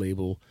record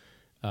label,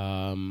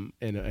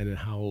 and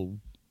how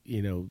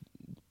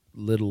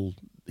little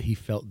he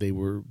felt they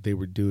were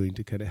doing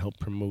to kind of help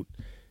promote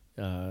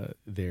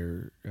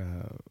their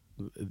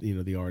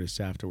the artists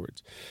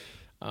afterwards.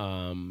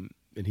 And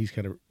he's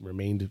kind of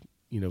remained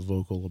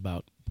vocal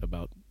about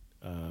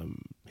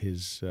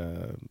his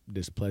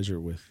displeasure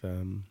with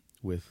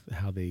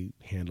how they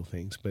handle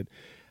things, but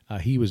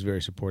he was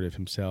very supportive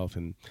himself.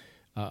 And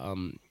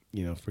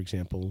for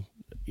example,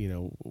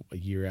 a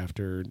year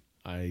after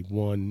I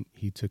won,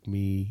 he took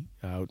me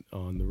out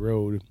on the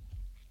road.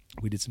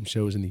 We did some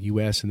shows in the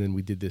U.S. and then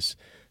we did this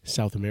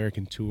South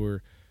American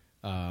tour.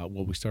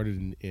 We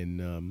started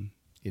in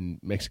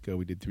Mexico.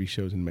 We did 3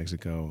 shows in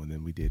Mexico, and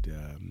then we did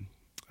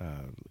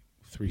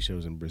 3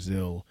 shows in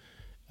Brazil,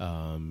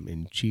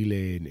 in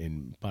Chile,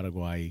 in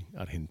Paraguay,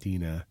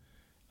 Argentina,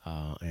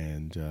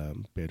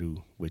 and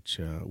Peru, which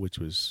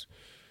was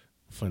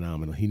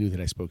phenomenal. He knew that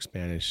I spoke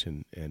Spanish,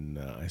 and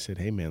I said,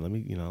 "Hey man, let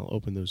me, I'll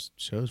open those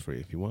shows for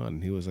you if you want."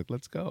 And he was like,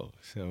 "Let's go."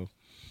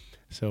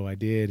 So I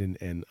did,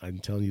 and I'm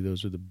telling you,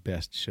 those were the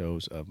best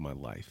shows of my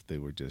life. They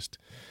were just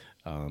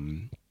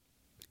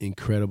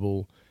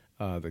incredible.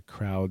 The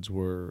crowds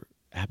were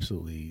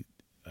absolutely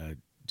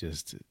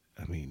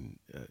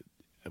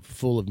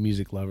full of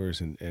music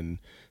lovers and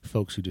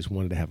folks who just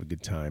wanted to have a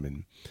good time,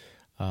 and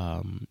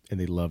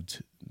they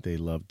loved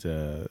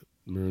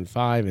Maroon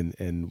 5,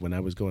 and when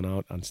I was going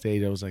out on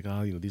stage, I was like,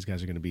 these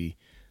guys are going to be,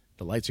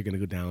 the lights are going to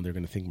go down, they're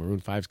going to think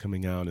Maroon 5's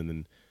coming out, and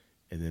then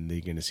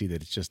they're going to see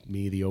that it's just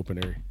me, the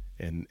opener,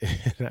 and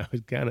I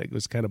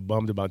was kind of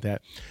bummed about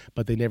that,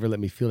 but they never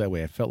let me feel that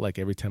way. I felt like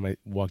every time I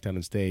walked out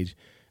on stage,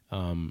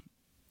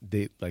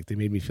 they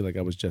made me feel like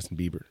I was Justin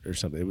Bieber or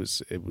something. It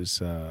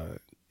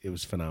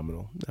was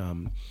phenomenal.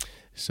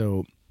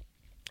 So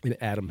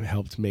Adam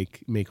helped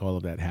make all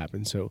of that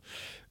happen. So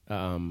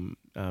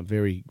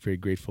very, very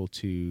grateful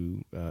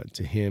to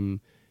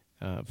him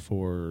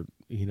for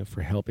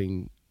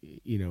helping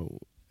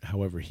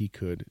however he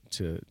could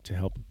to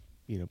help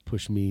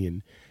push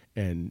me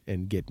and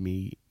get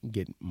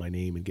my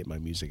name and get my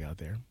music out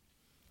there.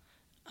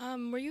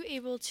 Were you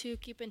able to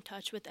keep in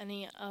touch with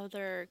any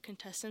other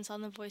contestants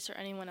on The Voice or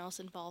anyone else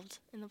involved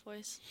in The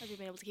Voice? Have you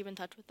been able to keep in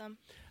touch with them?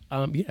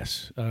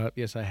 Yes,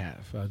 I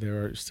have.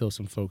 There are still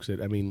some folks that,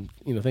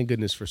 thank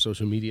goodness for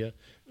social media.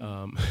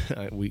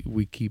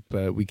 We keep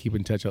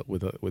in touch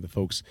with the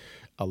folks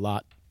a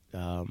lot.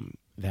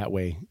 That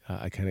way,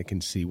 I kind of can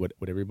see what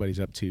everybody's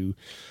up to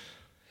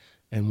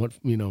and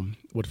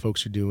what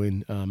folks are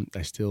doing.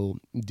 I still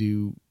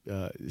do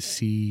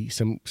see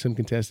some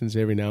contestants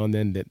every now and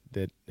then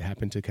that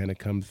happen to kind of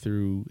come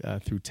through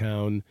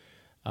town.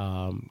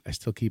 I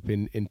still keep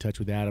in touch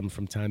with Adam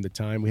from time to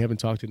time. We haven't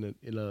talked in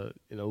a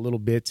little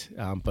bit,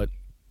 but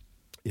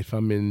if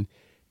I'm in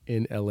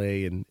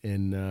LA and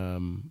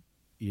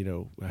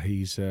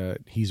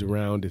he's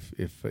around,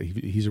 if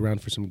he's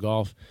around for some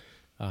golf,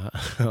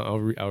 I'll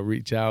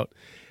reach out.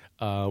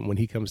 When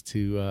he comes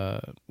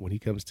to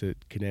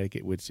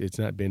Connecticut, which it's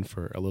not been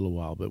for a little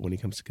while, but when he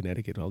comes to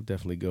Connecticut, I'll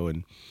definitely go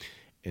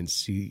and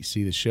see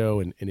the show,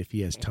 and if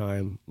he has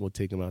time, we'll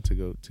take him out to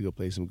go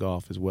play some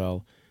golf as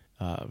well.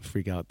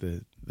 Freak out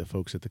the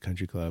folks at the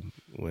country club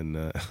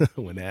when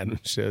when Adam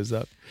shows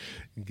up.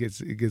 It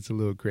gets a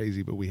little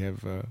crazy, but we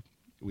have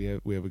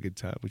a good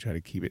time. We try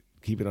to keep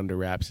it under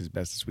wraps as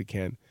best as we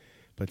can,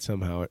 but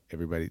somehow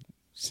everybody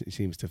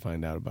seems to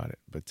find out about it.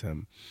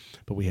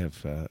 But we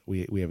have a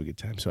good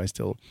time. So I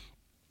still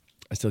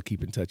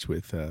keep in touch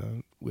with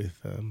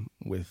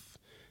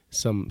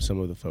some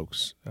of the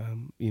folks,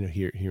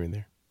 here and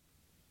there.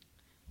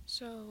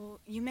 So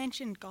you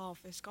mentioned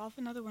golf. Is golf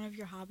another one of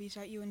your hobbies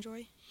that you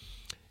enjoy?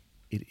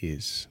 It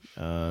is.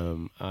 I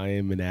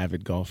am an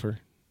avid golfer,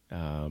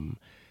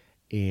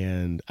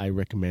 and I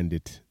recommend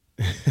it.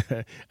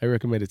 I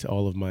recommend it to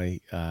all of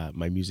my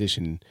my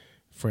musician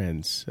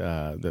friends,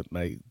 to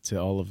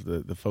all of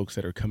the folks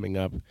that are coming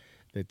up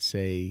that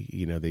say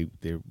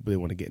they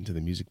want to get into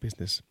the music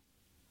business.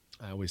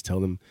 I always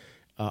tell them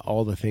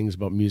all the things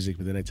about music,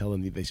 but then I tell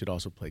them they should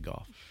also play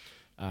golf,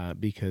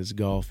 because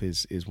golf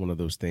is one of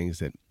those things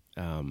that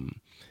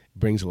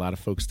brings a lot of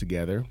folks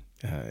together,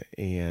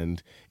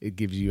 and it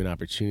gives you an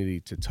opportunity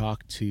to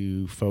talk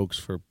to folks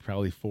for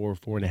probably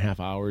 4.5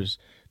 hours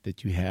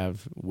that you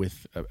have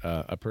with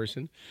a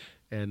person,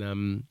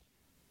 and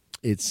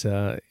it's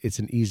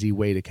an easy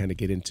way to kind of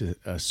get into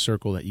a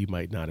circle that you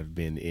might not have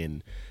been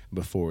in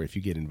before. If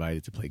you get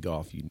invited to play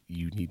golf,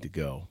 you need to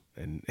go,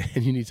 and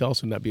you need to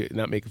also not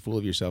make a fool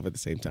of yourself at the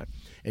same time,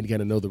 and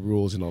kind of know the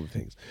rules and all the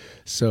things.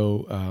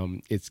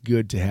 So it's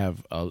good to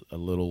have a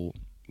little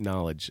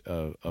knowledge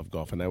of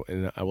golf,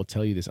 and I will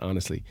tell you this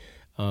honestly.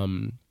 I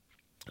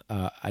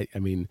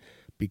mean,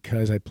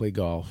 because I play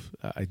golf,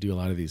 I do a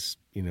lot of these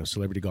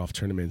celebrity golf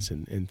tournaments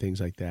and things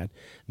like that.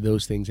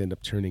 Those things end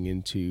up turning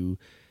into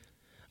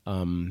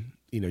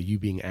you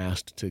being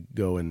asked to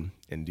go and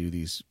do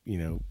these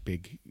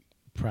big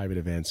private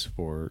events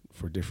for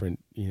different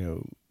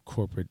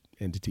corporate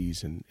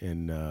entities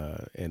and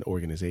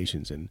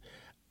organizations, and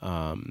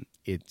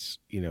it's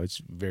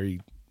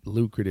very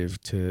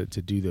lucrative to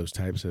do those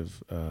types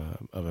of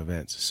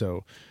events.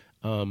 So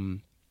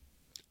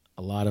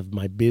a lot of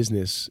my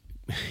business,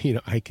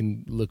 I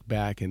can look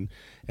back and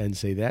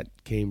say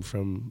that came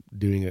from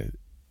doing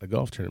a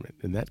golf tournament,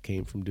 and that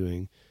came from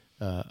doing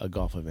a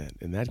golf event,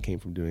 and that came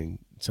from doing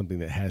something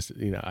that has,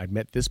 I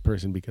met this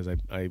person because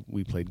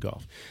we played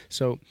golf.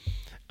 So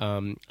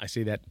I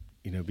say that,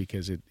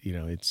 because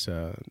it's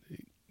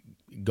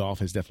golf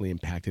has definitely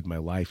impacted my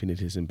life, and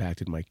it has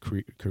impacted my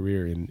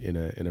career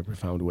in a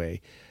profound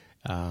way.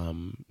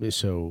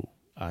 So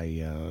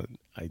I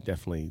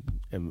definitely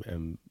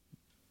am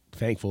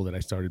thankful that I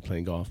started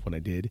playing golf when I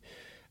did.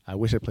 I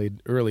wish I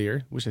played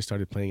earlier. Wish I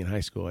started playing in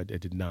high school. I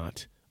did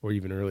not, or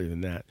even earlier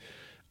than that.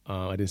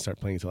 I didn't start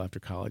playing until after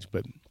college,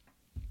 but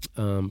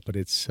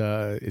it's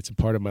a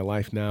part of my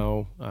life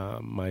now.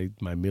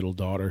 My middle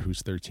daughter,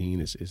 who's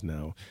 13, is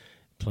now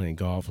playing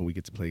golf, and we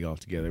get to play golf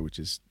together, which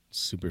is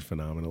super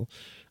phenomenal.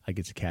 I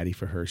get to caddy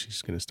for her.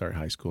 She's going to start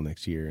high school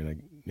next year, and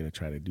I'm going to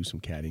try to do some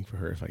caddying for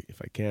her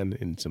if I can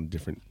in some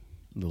different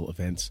little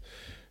events.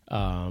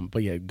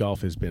 But yeah,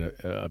 golf has been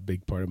a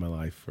big part of my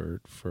life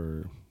for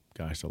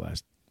the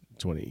last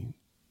 20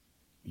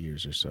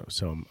 years or so.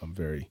 So I'm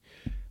very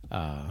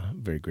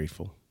very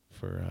grateful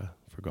for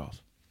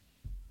golf.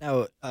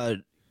 Now,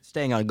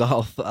 staying on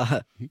golf,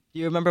 do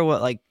you remember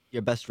what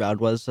your best round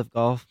was of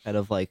golf? Kind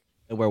of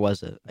where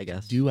was it, I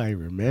guess? Do I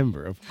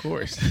remember? Of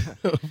course.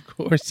 Of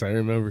course I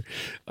remember.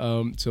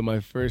 So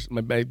my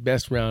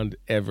best round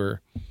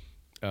ever,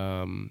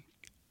 I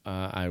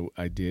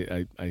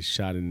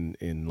shot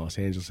in Los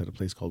Angeles at a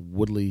place called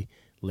Woodley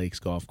Lakes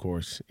Golf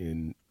Course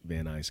in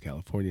Van Nuys,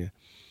 California.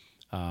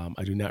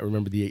 I do not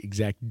remember the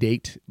exact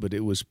date, but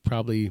it was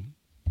probably,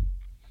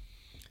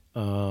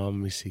 let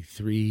me see,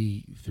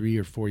 three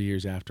or 4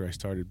 years after I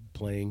started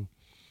playing,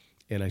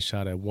 and I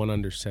shot a 1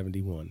 under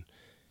 71.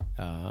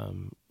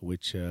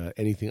 Which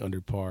anything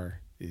under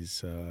par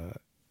is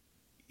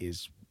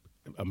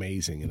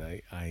amazing,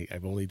 and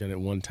I've only done it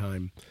one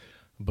time,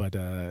 but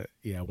 1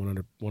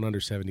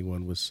 under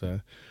 71 was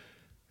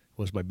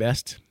my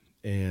best,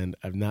 and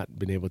I've not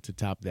been able to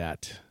top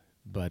that,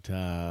 but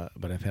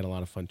I've had a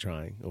lot of fun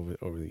trying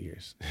over the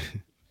years.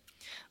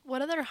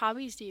 What other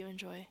hobbies do you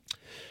enjoy?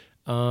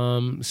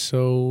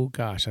 So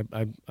gosh,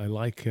 I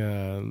like,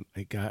 I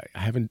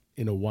haven't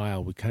in a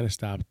while. We kind of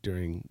stopped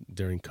during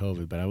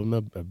COVID, but I'm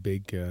a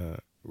big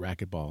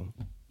racquetball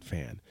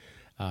fan.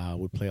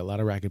 Would play a lot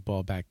of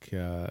racquetball back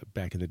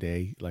in the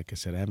day. Like I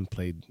said, I haven't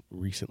played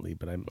recently,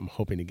 but I'm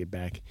hoping to get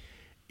back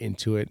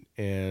into it.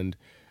 And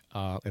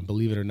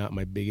believe it or not,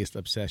 my biggest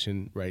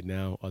obsession right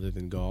now, other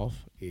than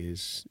golf,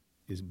 is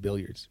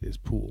billiards, is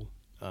pool.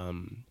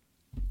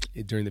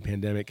 During the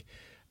pandemic,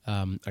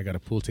 I got a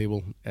pool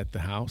table at the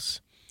house,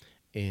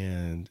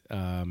 and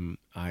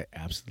I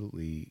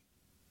absolutely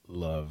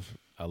love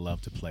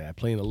to play. I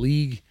play in a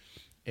league,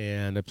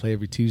 and I play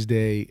every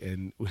Tuesday,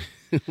 and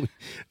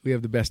we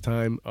have the best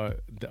time.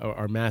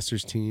 Our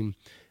Masters team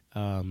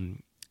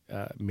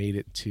made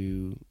it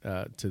to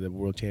the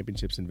World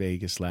Championships in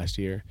Vegas last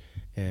year,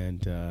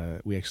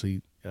 and we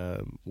actually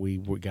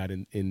got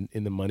in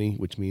the money,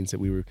 which means that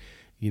we were,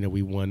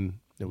 we won.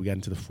 That we got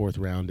into the fourth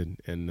round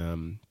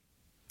and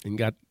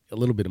got a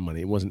little bit of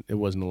money. It wasn't a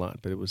lot,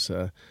 but it was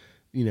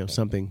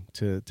something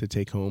to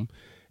take home,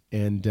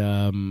 and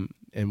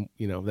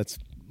that's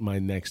my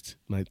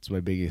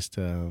biggest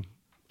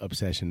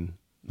obsession.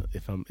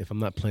 If I'm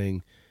not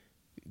playing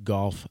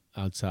golf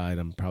outside,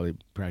 I'm probably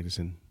playing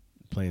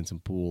some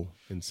pool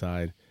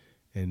inside,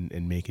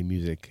 and making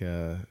music.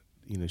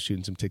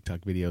 Shooting some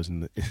TikTok videos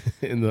in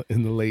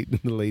the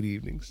late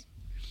evenings.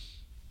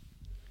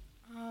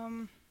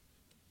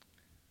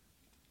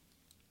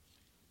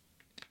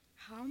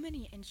 How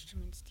many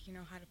instruments do you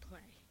know how to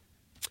play?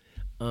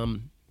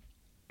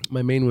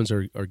 My main ones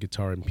are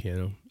guitar and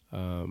piano.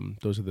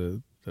 Those are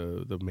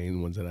the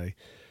main ones that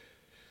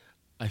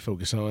I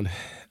focus on.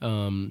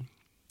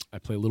 I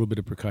play a little bit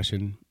of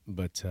percussion,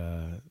 but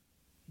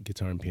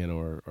guitar and piano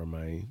are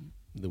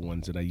the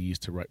ones that I use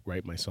to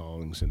write my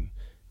songs and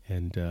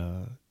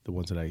the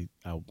ones that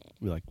I'll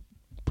like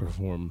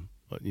perform,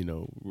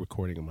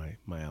 recording of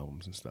my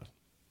albums and stuff.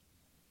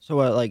 So,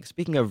 like,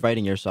 speaking of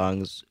writing your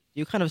songs, do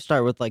you kind of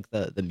start with like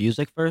the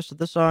music first of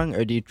the song,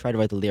 or do you try to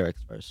write the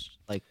lyrics first,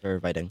 like for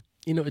writing?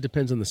 It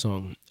depends on the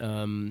song.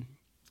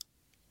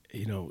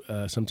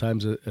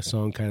 Sometimes a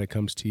song kind of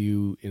comes to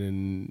you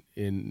in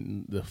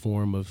the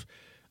form of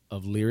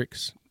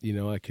lyrics.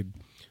 I could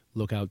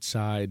look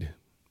outside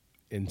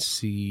and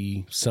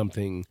see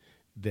something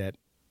that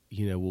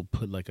will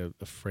put like a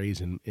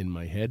phrase in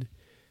my head,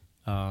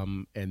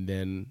 and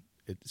then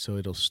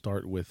it'll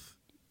start with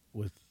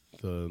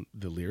the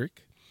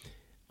lyric,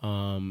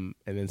 and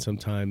then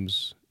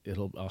sometimes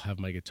I'll have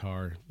my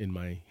guitar in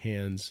my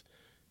hands,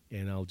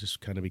 and I'll just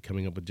kind of be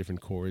coming up with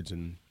different chords,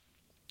 and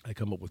I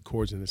come up with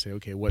chords and I say,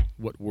 okay, what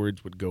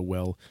words would go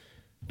well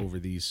over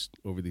these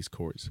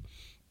chords.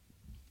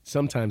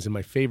 Sometimes, in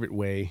my favorite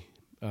way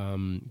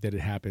that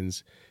it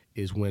happens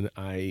is when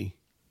I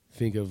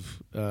think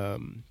of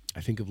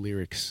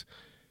lyrics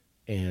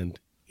and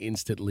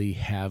instantly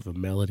have a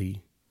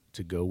melody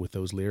to go with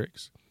those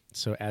lyrics.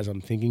 So as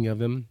I'm thinking of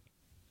them,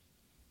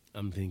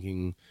 I'm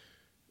thinking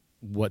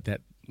what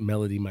that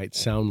melody might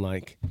sound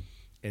like,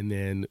 and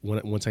then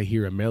once I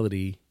hear a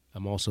melody,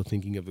 I'm also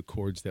thinking of the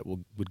chords that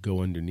would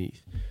go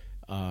underneath.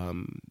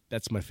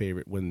 That's my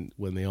favorite when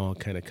they all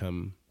kind of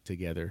come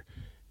together.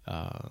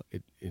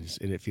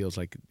 It feels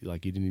like you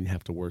didn't even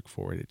have to work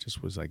for it. It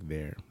just was like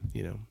there.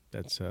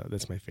 That's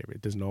my favorite.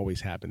 It doesn't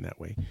always happen that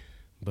way,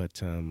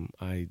 but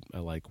I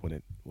like when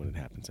it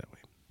happens that way.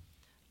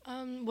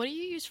 What do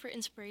you use for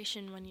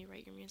inspiration when you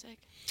write your music?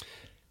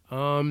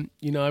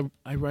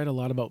 I write a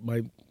lot about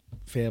my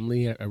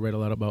family. I write a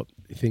lot about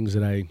things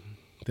that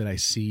I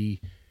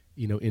see,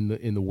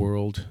 in the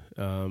world.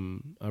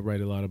 I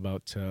write a lot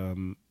about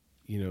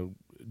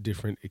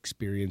different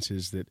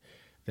experiences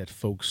that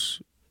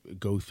folks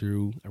go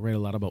through. I write a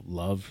lot about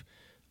love.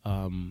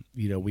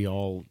 We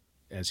all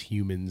as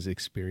humans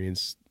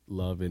experience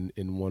love in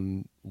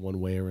one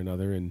way or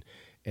another, and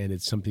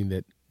it's something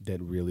that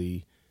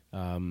really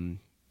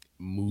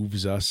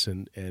moves us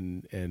and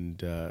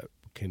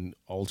can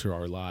alter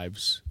our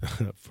lives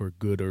for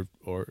good or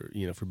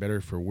for better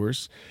or for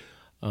worse.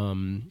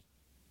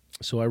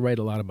 So I write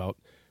a lot about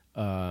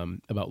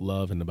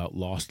love and about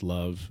lost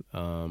love.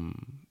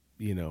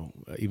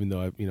 Even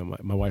though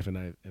my wife and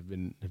I have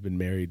been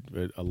married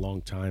a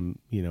long time,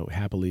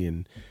 happily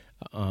and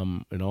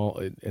all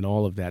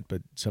of that,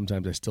 but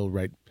sometimes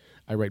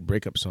I write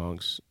breakup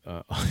songs,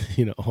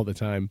 all the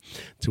time,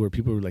 to where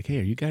people are like, "Hey,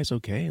 are you guys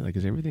okay? Like,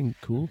 is everything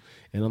cool?"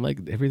 And I'm like,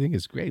 "Everything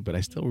is great," but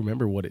I still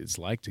remember what it's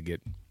like to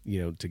get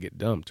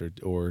dumped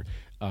or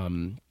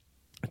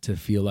to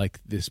feel like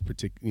this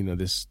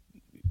this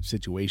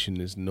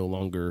situation is no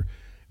longer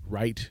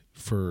right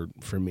for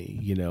me.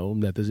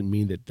 That doesn't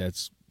mean that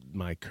that's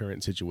my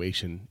current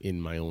situation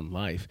in my own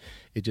life.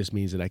 It just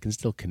means that I can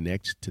still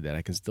connect to that.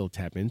 I can still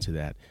tap into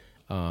that.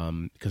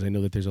 Because I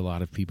know that there's a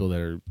lot of people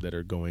that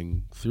are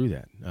going through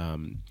that.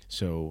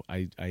 So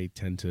I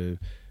tend to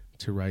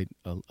write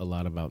a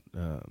lot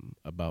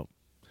about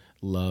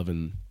love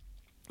and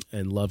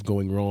love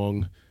going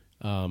wrong,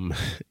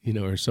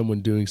 or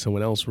someone doing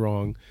someone else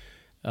wrong,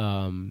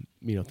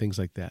 things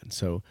like that.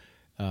 So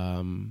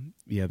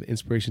the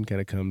inspiration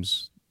kind of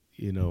comes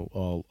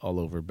all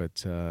over,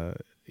 but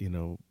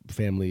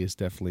family is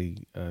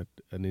definitely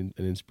an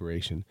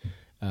inspiration.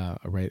 I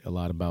write a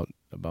lot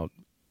about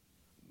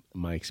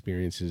my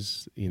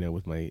experiences,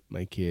 with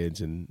my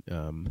kids and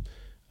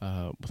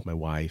with my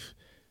wife,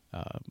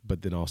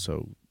 but then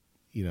also,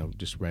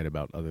 just write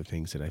about other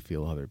things that I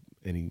feel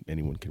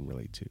anyone can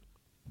relate to.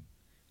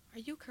 Are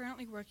you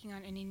currently working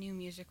on any new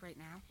music right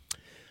now?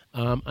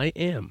 I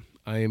am.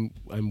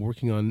 I'm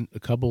working on a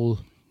couple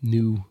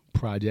new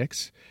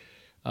projects.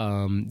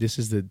 This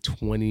is the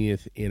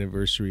 20th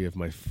anniversary of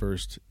my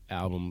first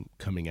album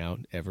coming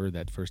out ever.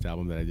 That first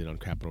album that I did on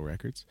Capitol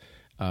Records.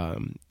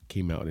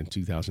 Came out in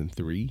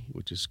 2003,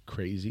 which is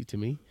crazy to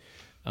me.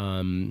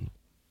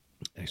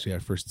 Actually,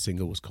 our first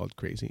single was called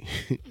Crazy,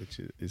 which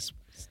is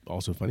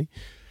also funny.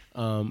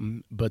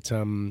 But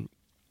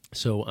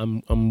So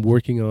I'm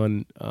working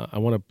on. I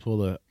want to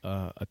pull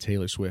a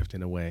Taylor Swift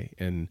in a way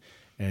and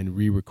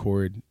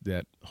re-record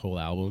that whole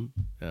album,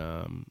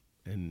 and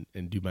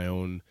do my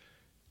own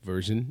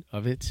version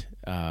of it.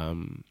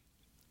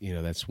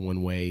 That's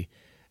one way.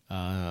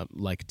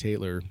 Like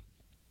Taylor,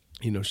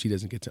 she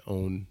doesn't get to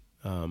own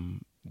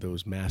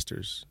those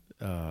masters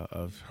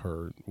of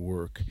her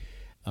work,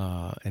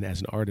 and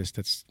as an artist,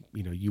 that's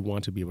you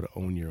want to be able to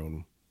own your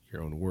own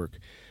work,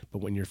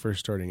 but when you're first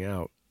starting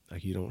out,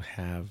 like you don't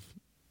have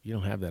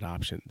that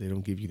option. They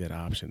don't give you that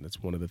option.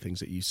 That's one of the things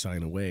that you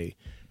sign away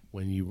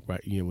when you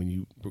write. When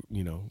you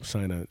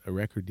sign a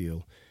record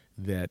deal,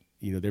 that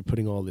they're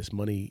putting all this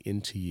money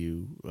into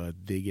you.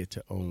 They get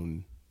to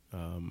own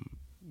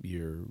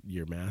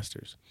your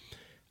masters.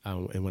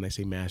 And when I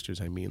say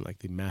masters, I mean like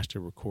the master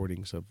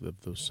recordings of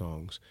those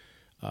songs.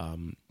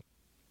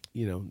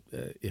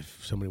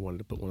 If somebody wanted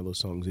to put one of those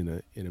songs in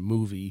a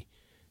movie,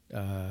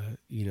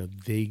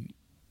 they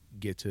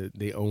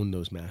own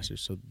those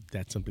masters. So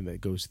that's something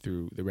that goes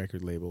through the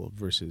record label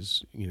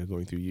versus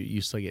going through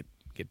you still get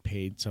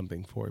paid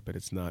something for it, but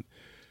it's not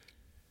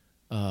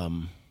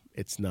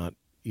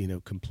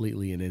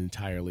completely and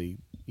entirely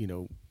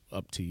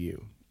up to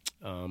you.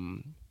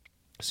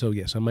 So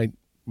yes, I might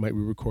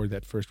re-record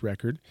that first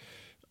record.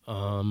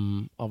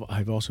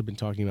 I've also been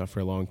talking about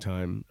for a long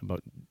time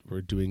about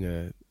we're doing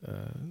an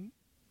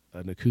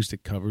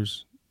acoustic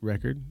covers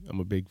record. I'm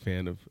a big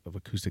fan of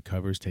acoustic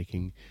covers,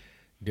 taking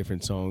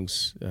different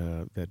songs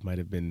that might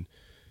have been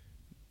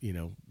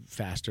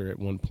faster at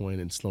one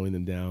point and slowing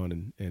them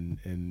down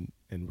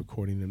and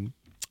recording them.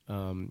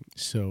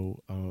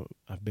 So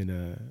I've been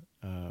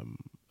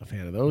a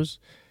fan of those.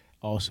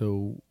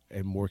 Also,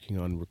 am working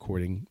on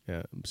recording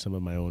some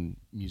of my own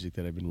music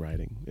that I've been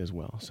writing as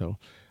well. So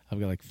I've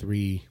got like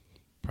 3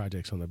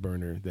 projects on the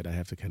burner that I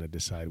have to kind of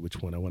decide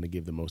which one I want to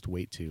give the most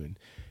weight to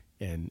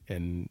and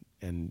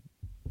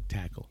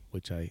tackle,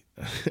 which I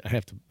I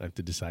have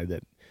to decide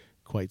that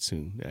quite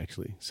soon,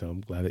 actually. So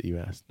I'm glad that you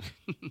asked.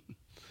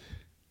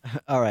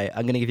 All right,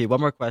 I'm gonna give you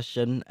one more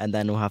question, and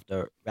then we'll have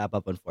to wrap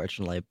up,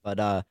 unfortunately. But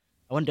I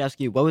wanted to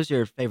ask you, what was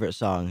your favorite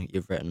song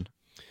you've written?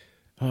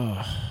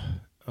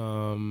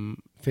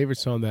 Favorite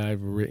song that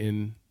I've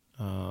written,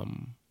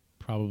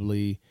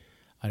 probably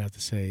I'd have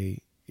to say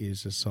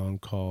is a song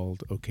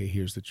called "Okay,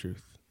 Here's the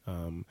Truth,"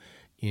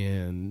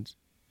 and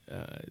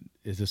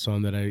it's a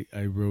song that I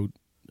wrote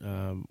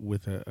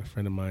with a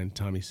friend of mine,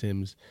 Tommy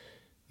Sims,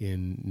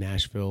 in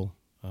Nashville.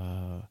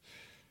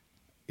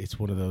 It's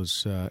one of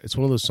those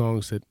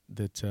songs that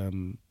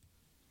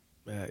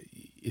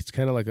it's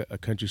kind of like a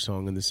country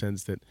song in the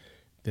sense that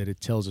it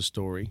tells a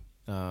story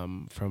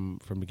from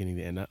beginning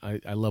to end.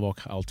 I love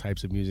all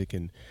types of music,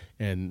 and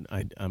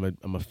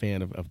I'm a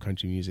fan of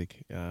country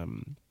music.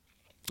 I'm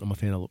a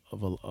fan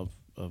of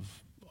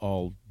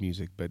all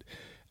music, but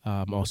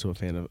I'm also a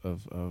fan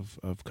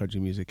of country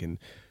music, and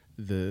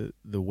the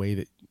way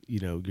that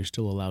you're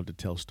still allowed to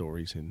tell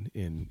stories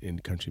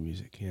in country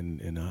music,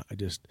 and I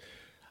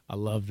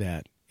love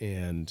that.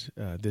 And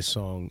this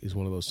song is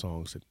one of those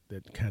songs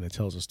that kind of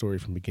tells a story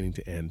from beginning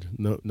to end.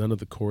 None of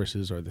the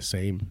choruses are the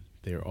same.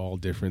 They're all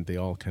different. They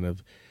all kind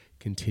of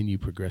continue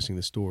progressing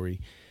the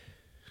story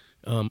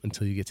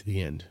until you get to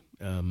the end.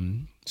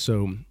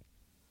 So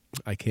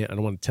I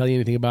don't want to tell you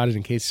anything about it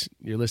in case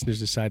your listeners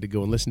decide to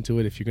go and listen to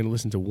it. If you're going to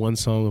listen to one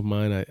song of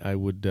mine, I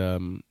would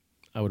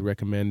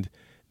recommend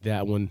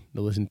that one,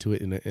 to listen to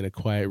it in a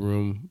quiet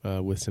room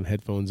with some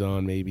headphones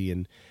on, maybe,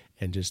 and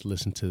just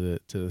listen to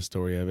the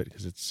story of it,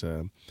 because it's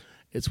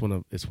one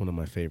of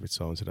my favorite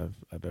songs that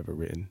I've ever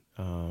written.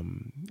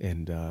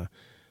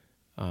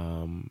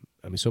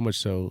 I mean, so much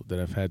so that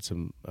I've had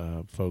some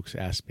folks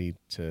ask me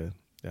to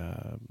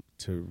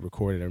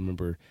record it. I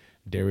remember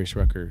Darius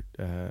Rucker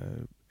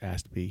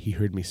asked me. He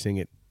heard me sing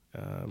it.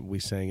 We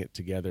sang it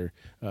together.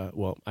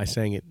 I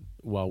sang it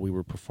while we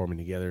were performing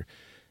together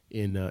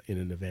in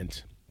an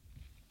event.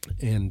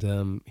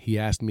 And he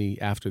asked me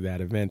after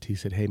that event, he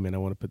said, "Hey man, I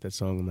want to put that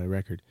song on my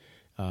record.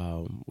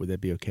 Would that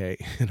be okay?"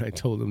 And I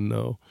told him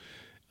no,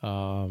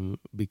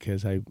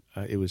 because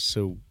it was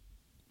so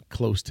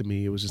close to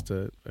me. It was just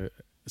I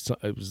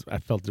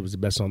felt it was the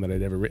best song that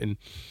I'd ever written,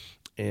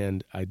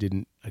 and I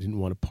didn't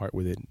want to part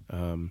with it.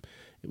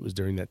 It was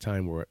during that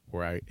time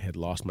where I had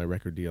lost my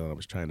record deal, and I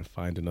was trying to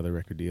find another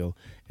record deal,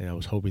 and I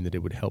was hoping that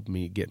it would help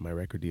me get my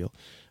record deal.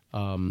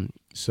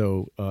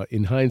 So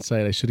in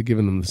hindsight, I should have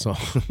given them the song,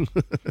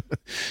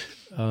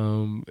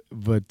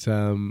 but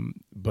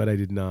I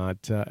did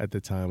not at the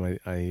time.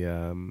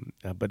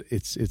 But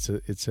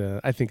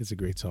I think it's a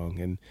great song,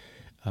 and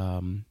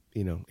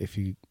if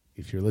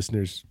your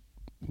listeners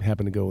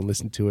happen to go and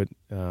listen to it,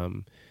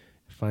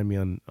 find me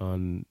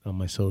on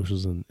my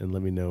socials and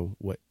let me know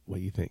what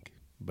you think.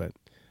 But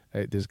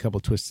there's a couple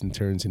twists and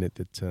turns in it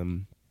that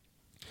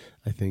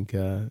I think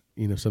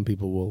some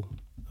people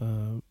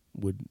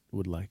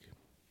would like.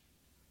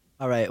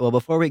 All right. Well,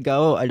 before we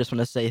go, I just want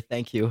to say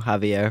thank you,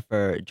 Javier,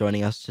 for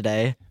joining us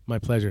today. My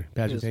pleasure,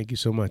 Patrick. Thank you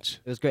so much.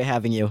 It was great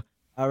having you.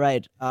 All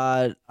right.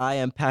 I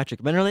am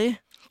Patrick Minnerly.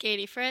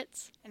 Katie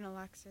Fritz. And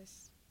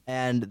Alexis.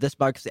 And this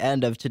marks the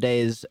end of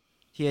today's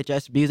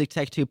THS Music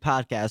Tech 2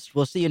 podcast.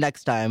 We'll see you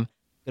next time.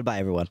 Goodbye,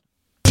 everyone.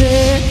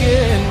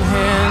 Second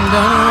hand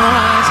on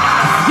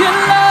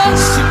rise.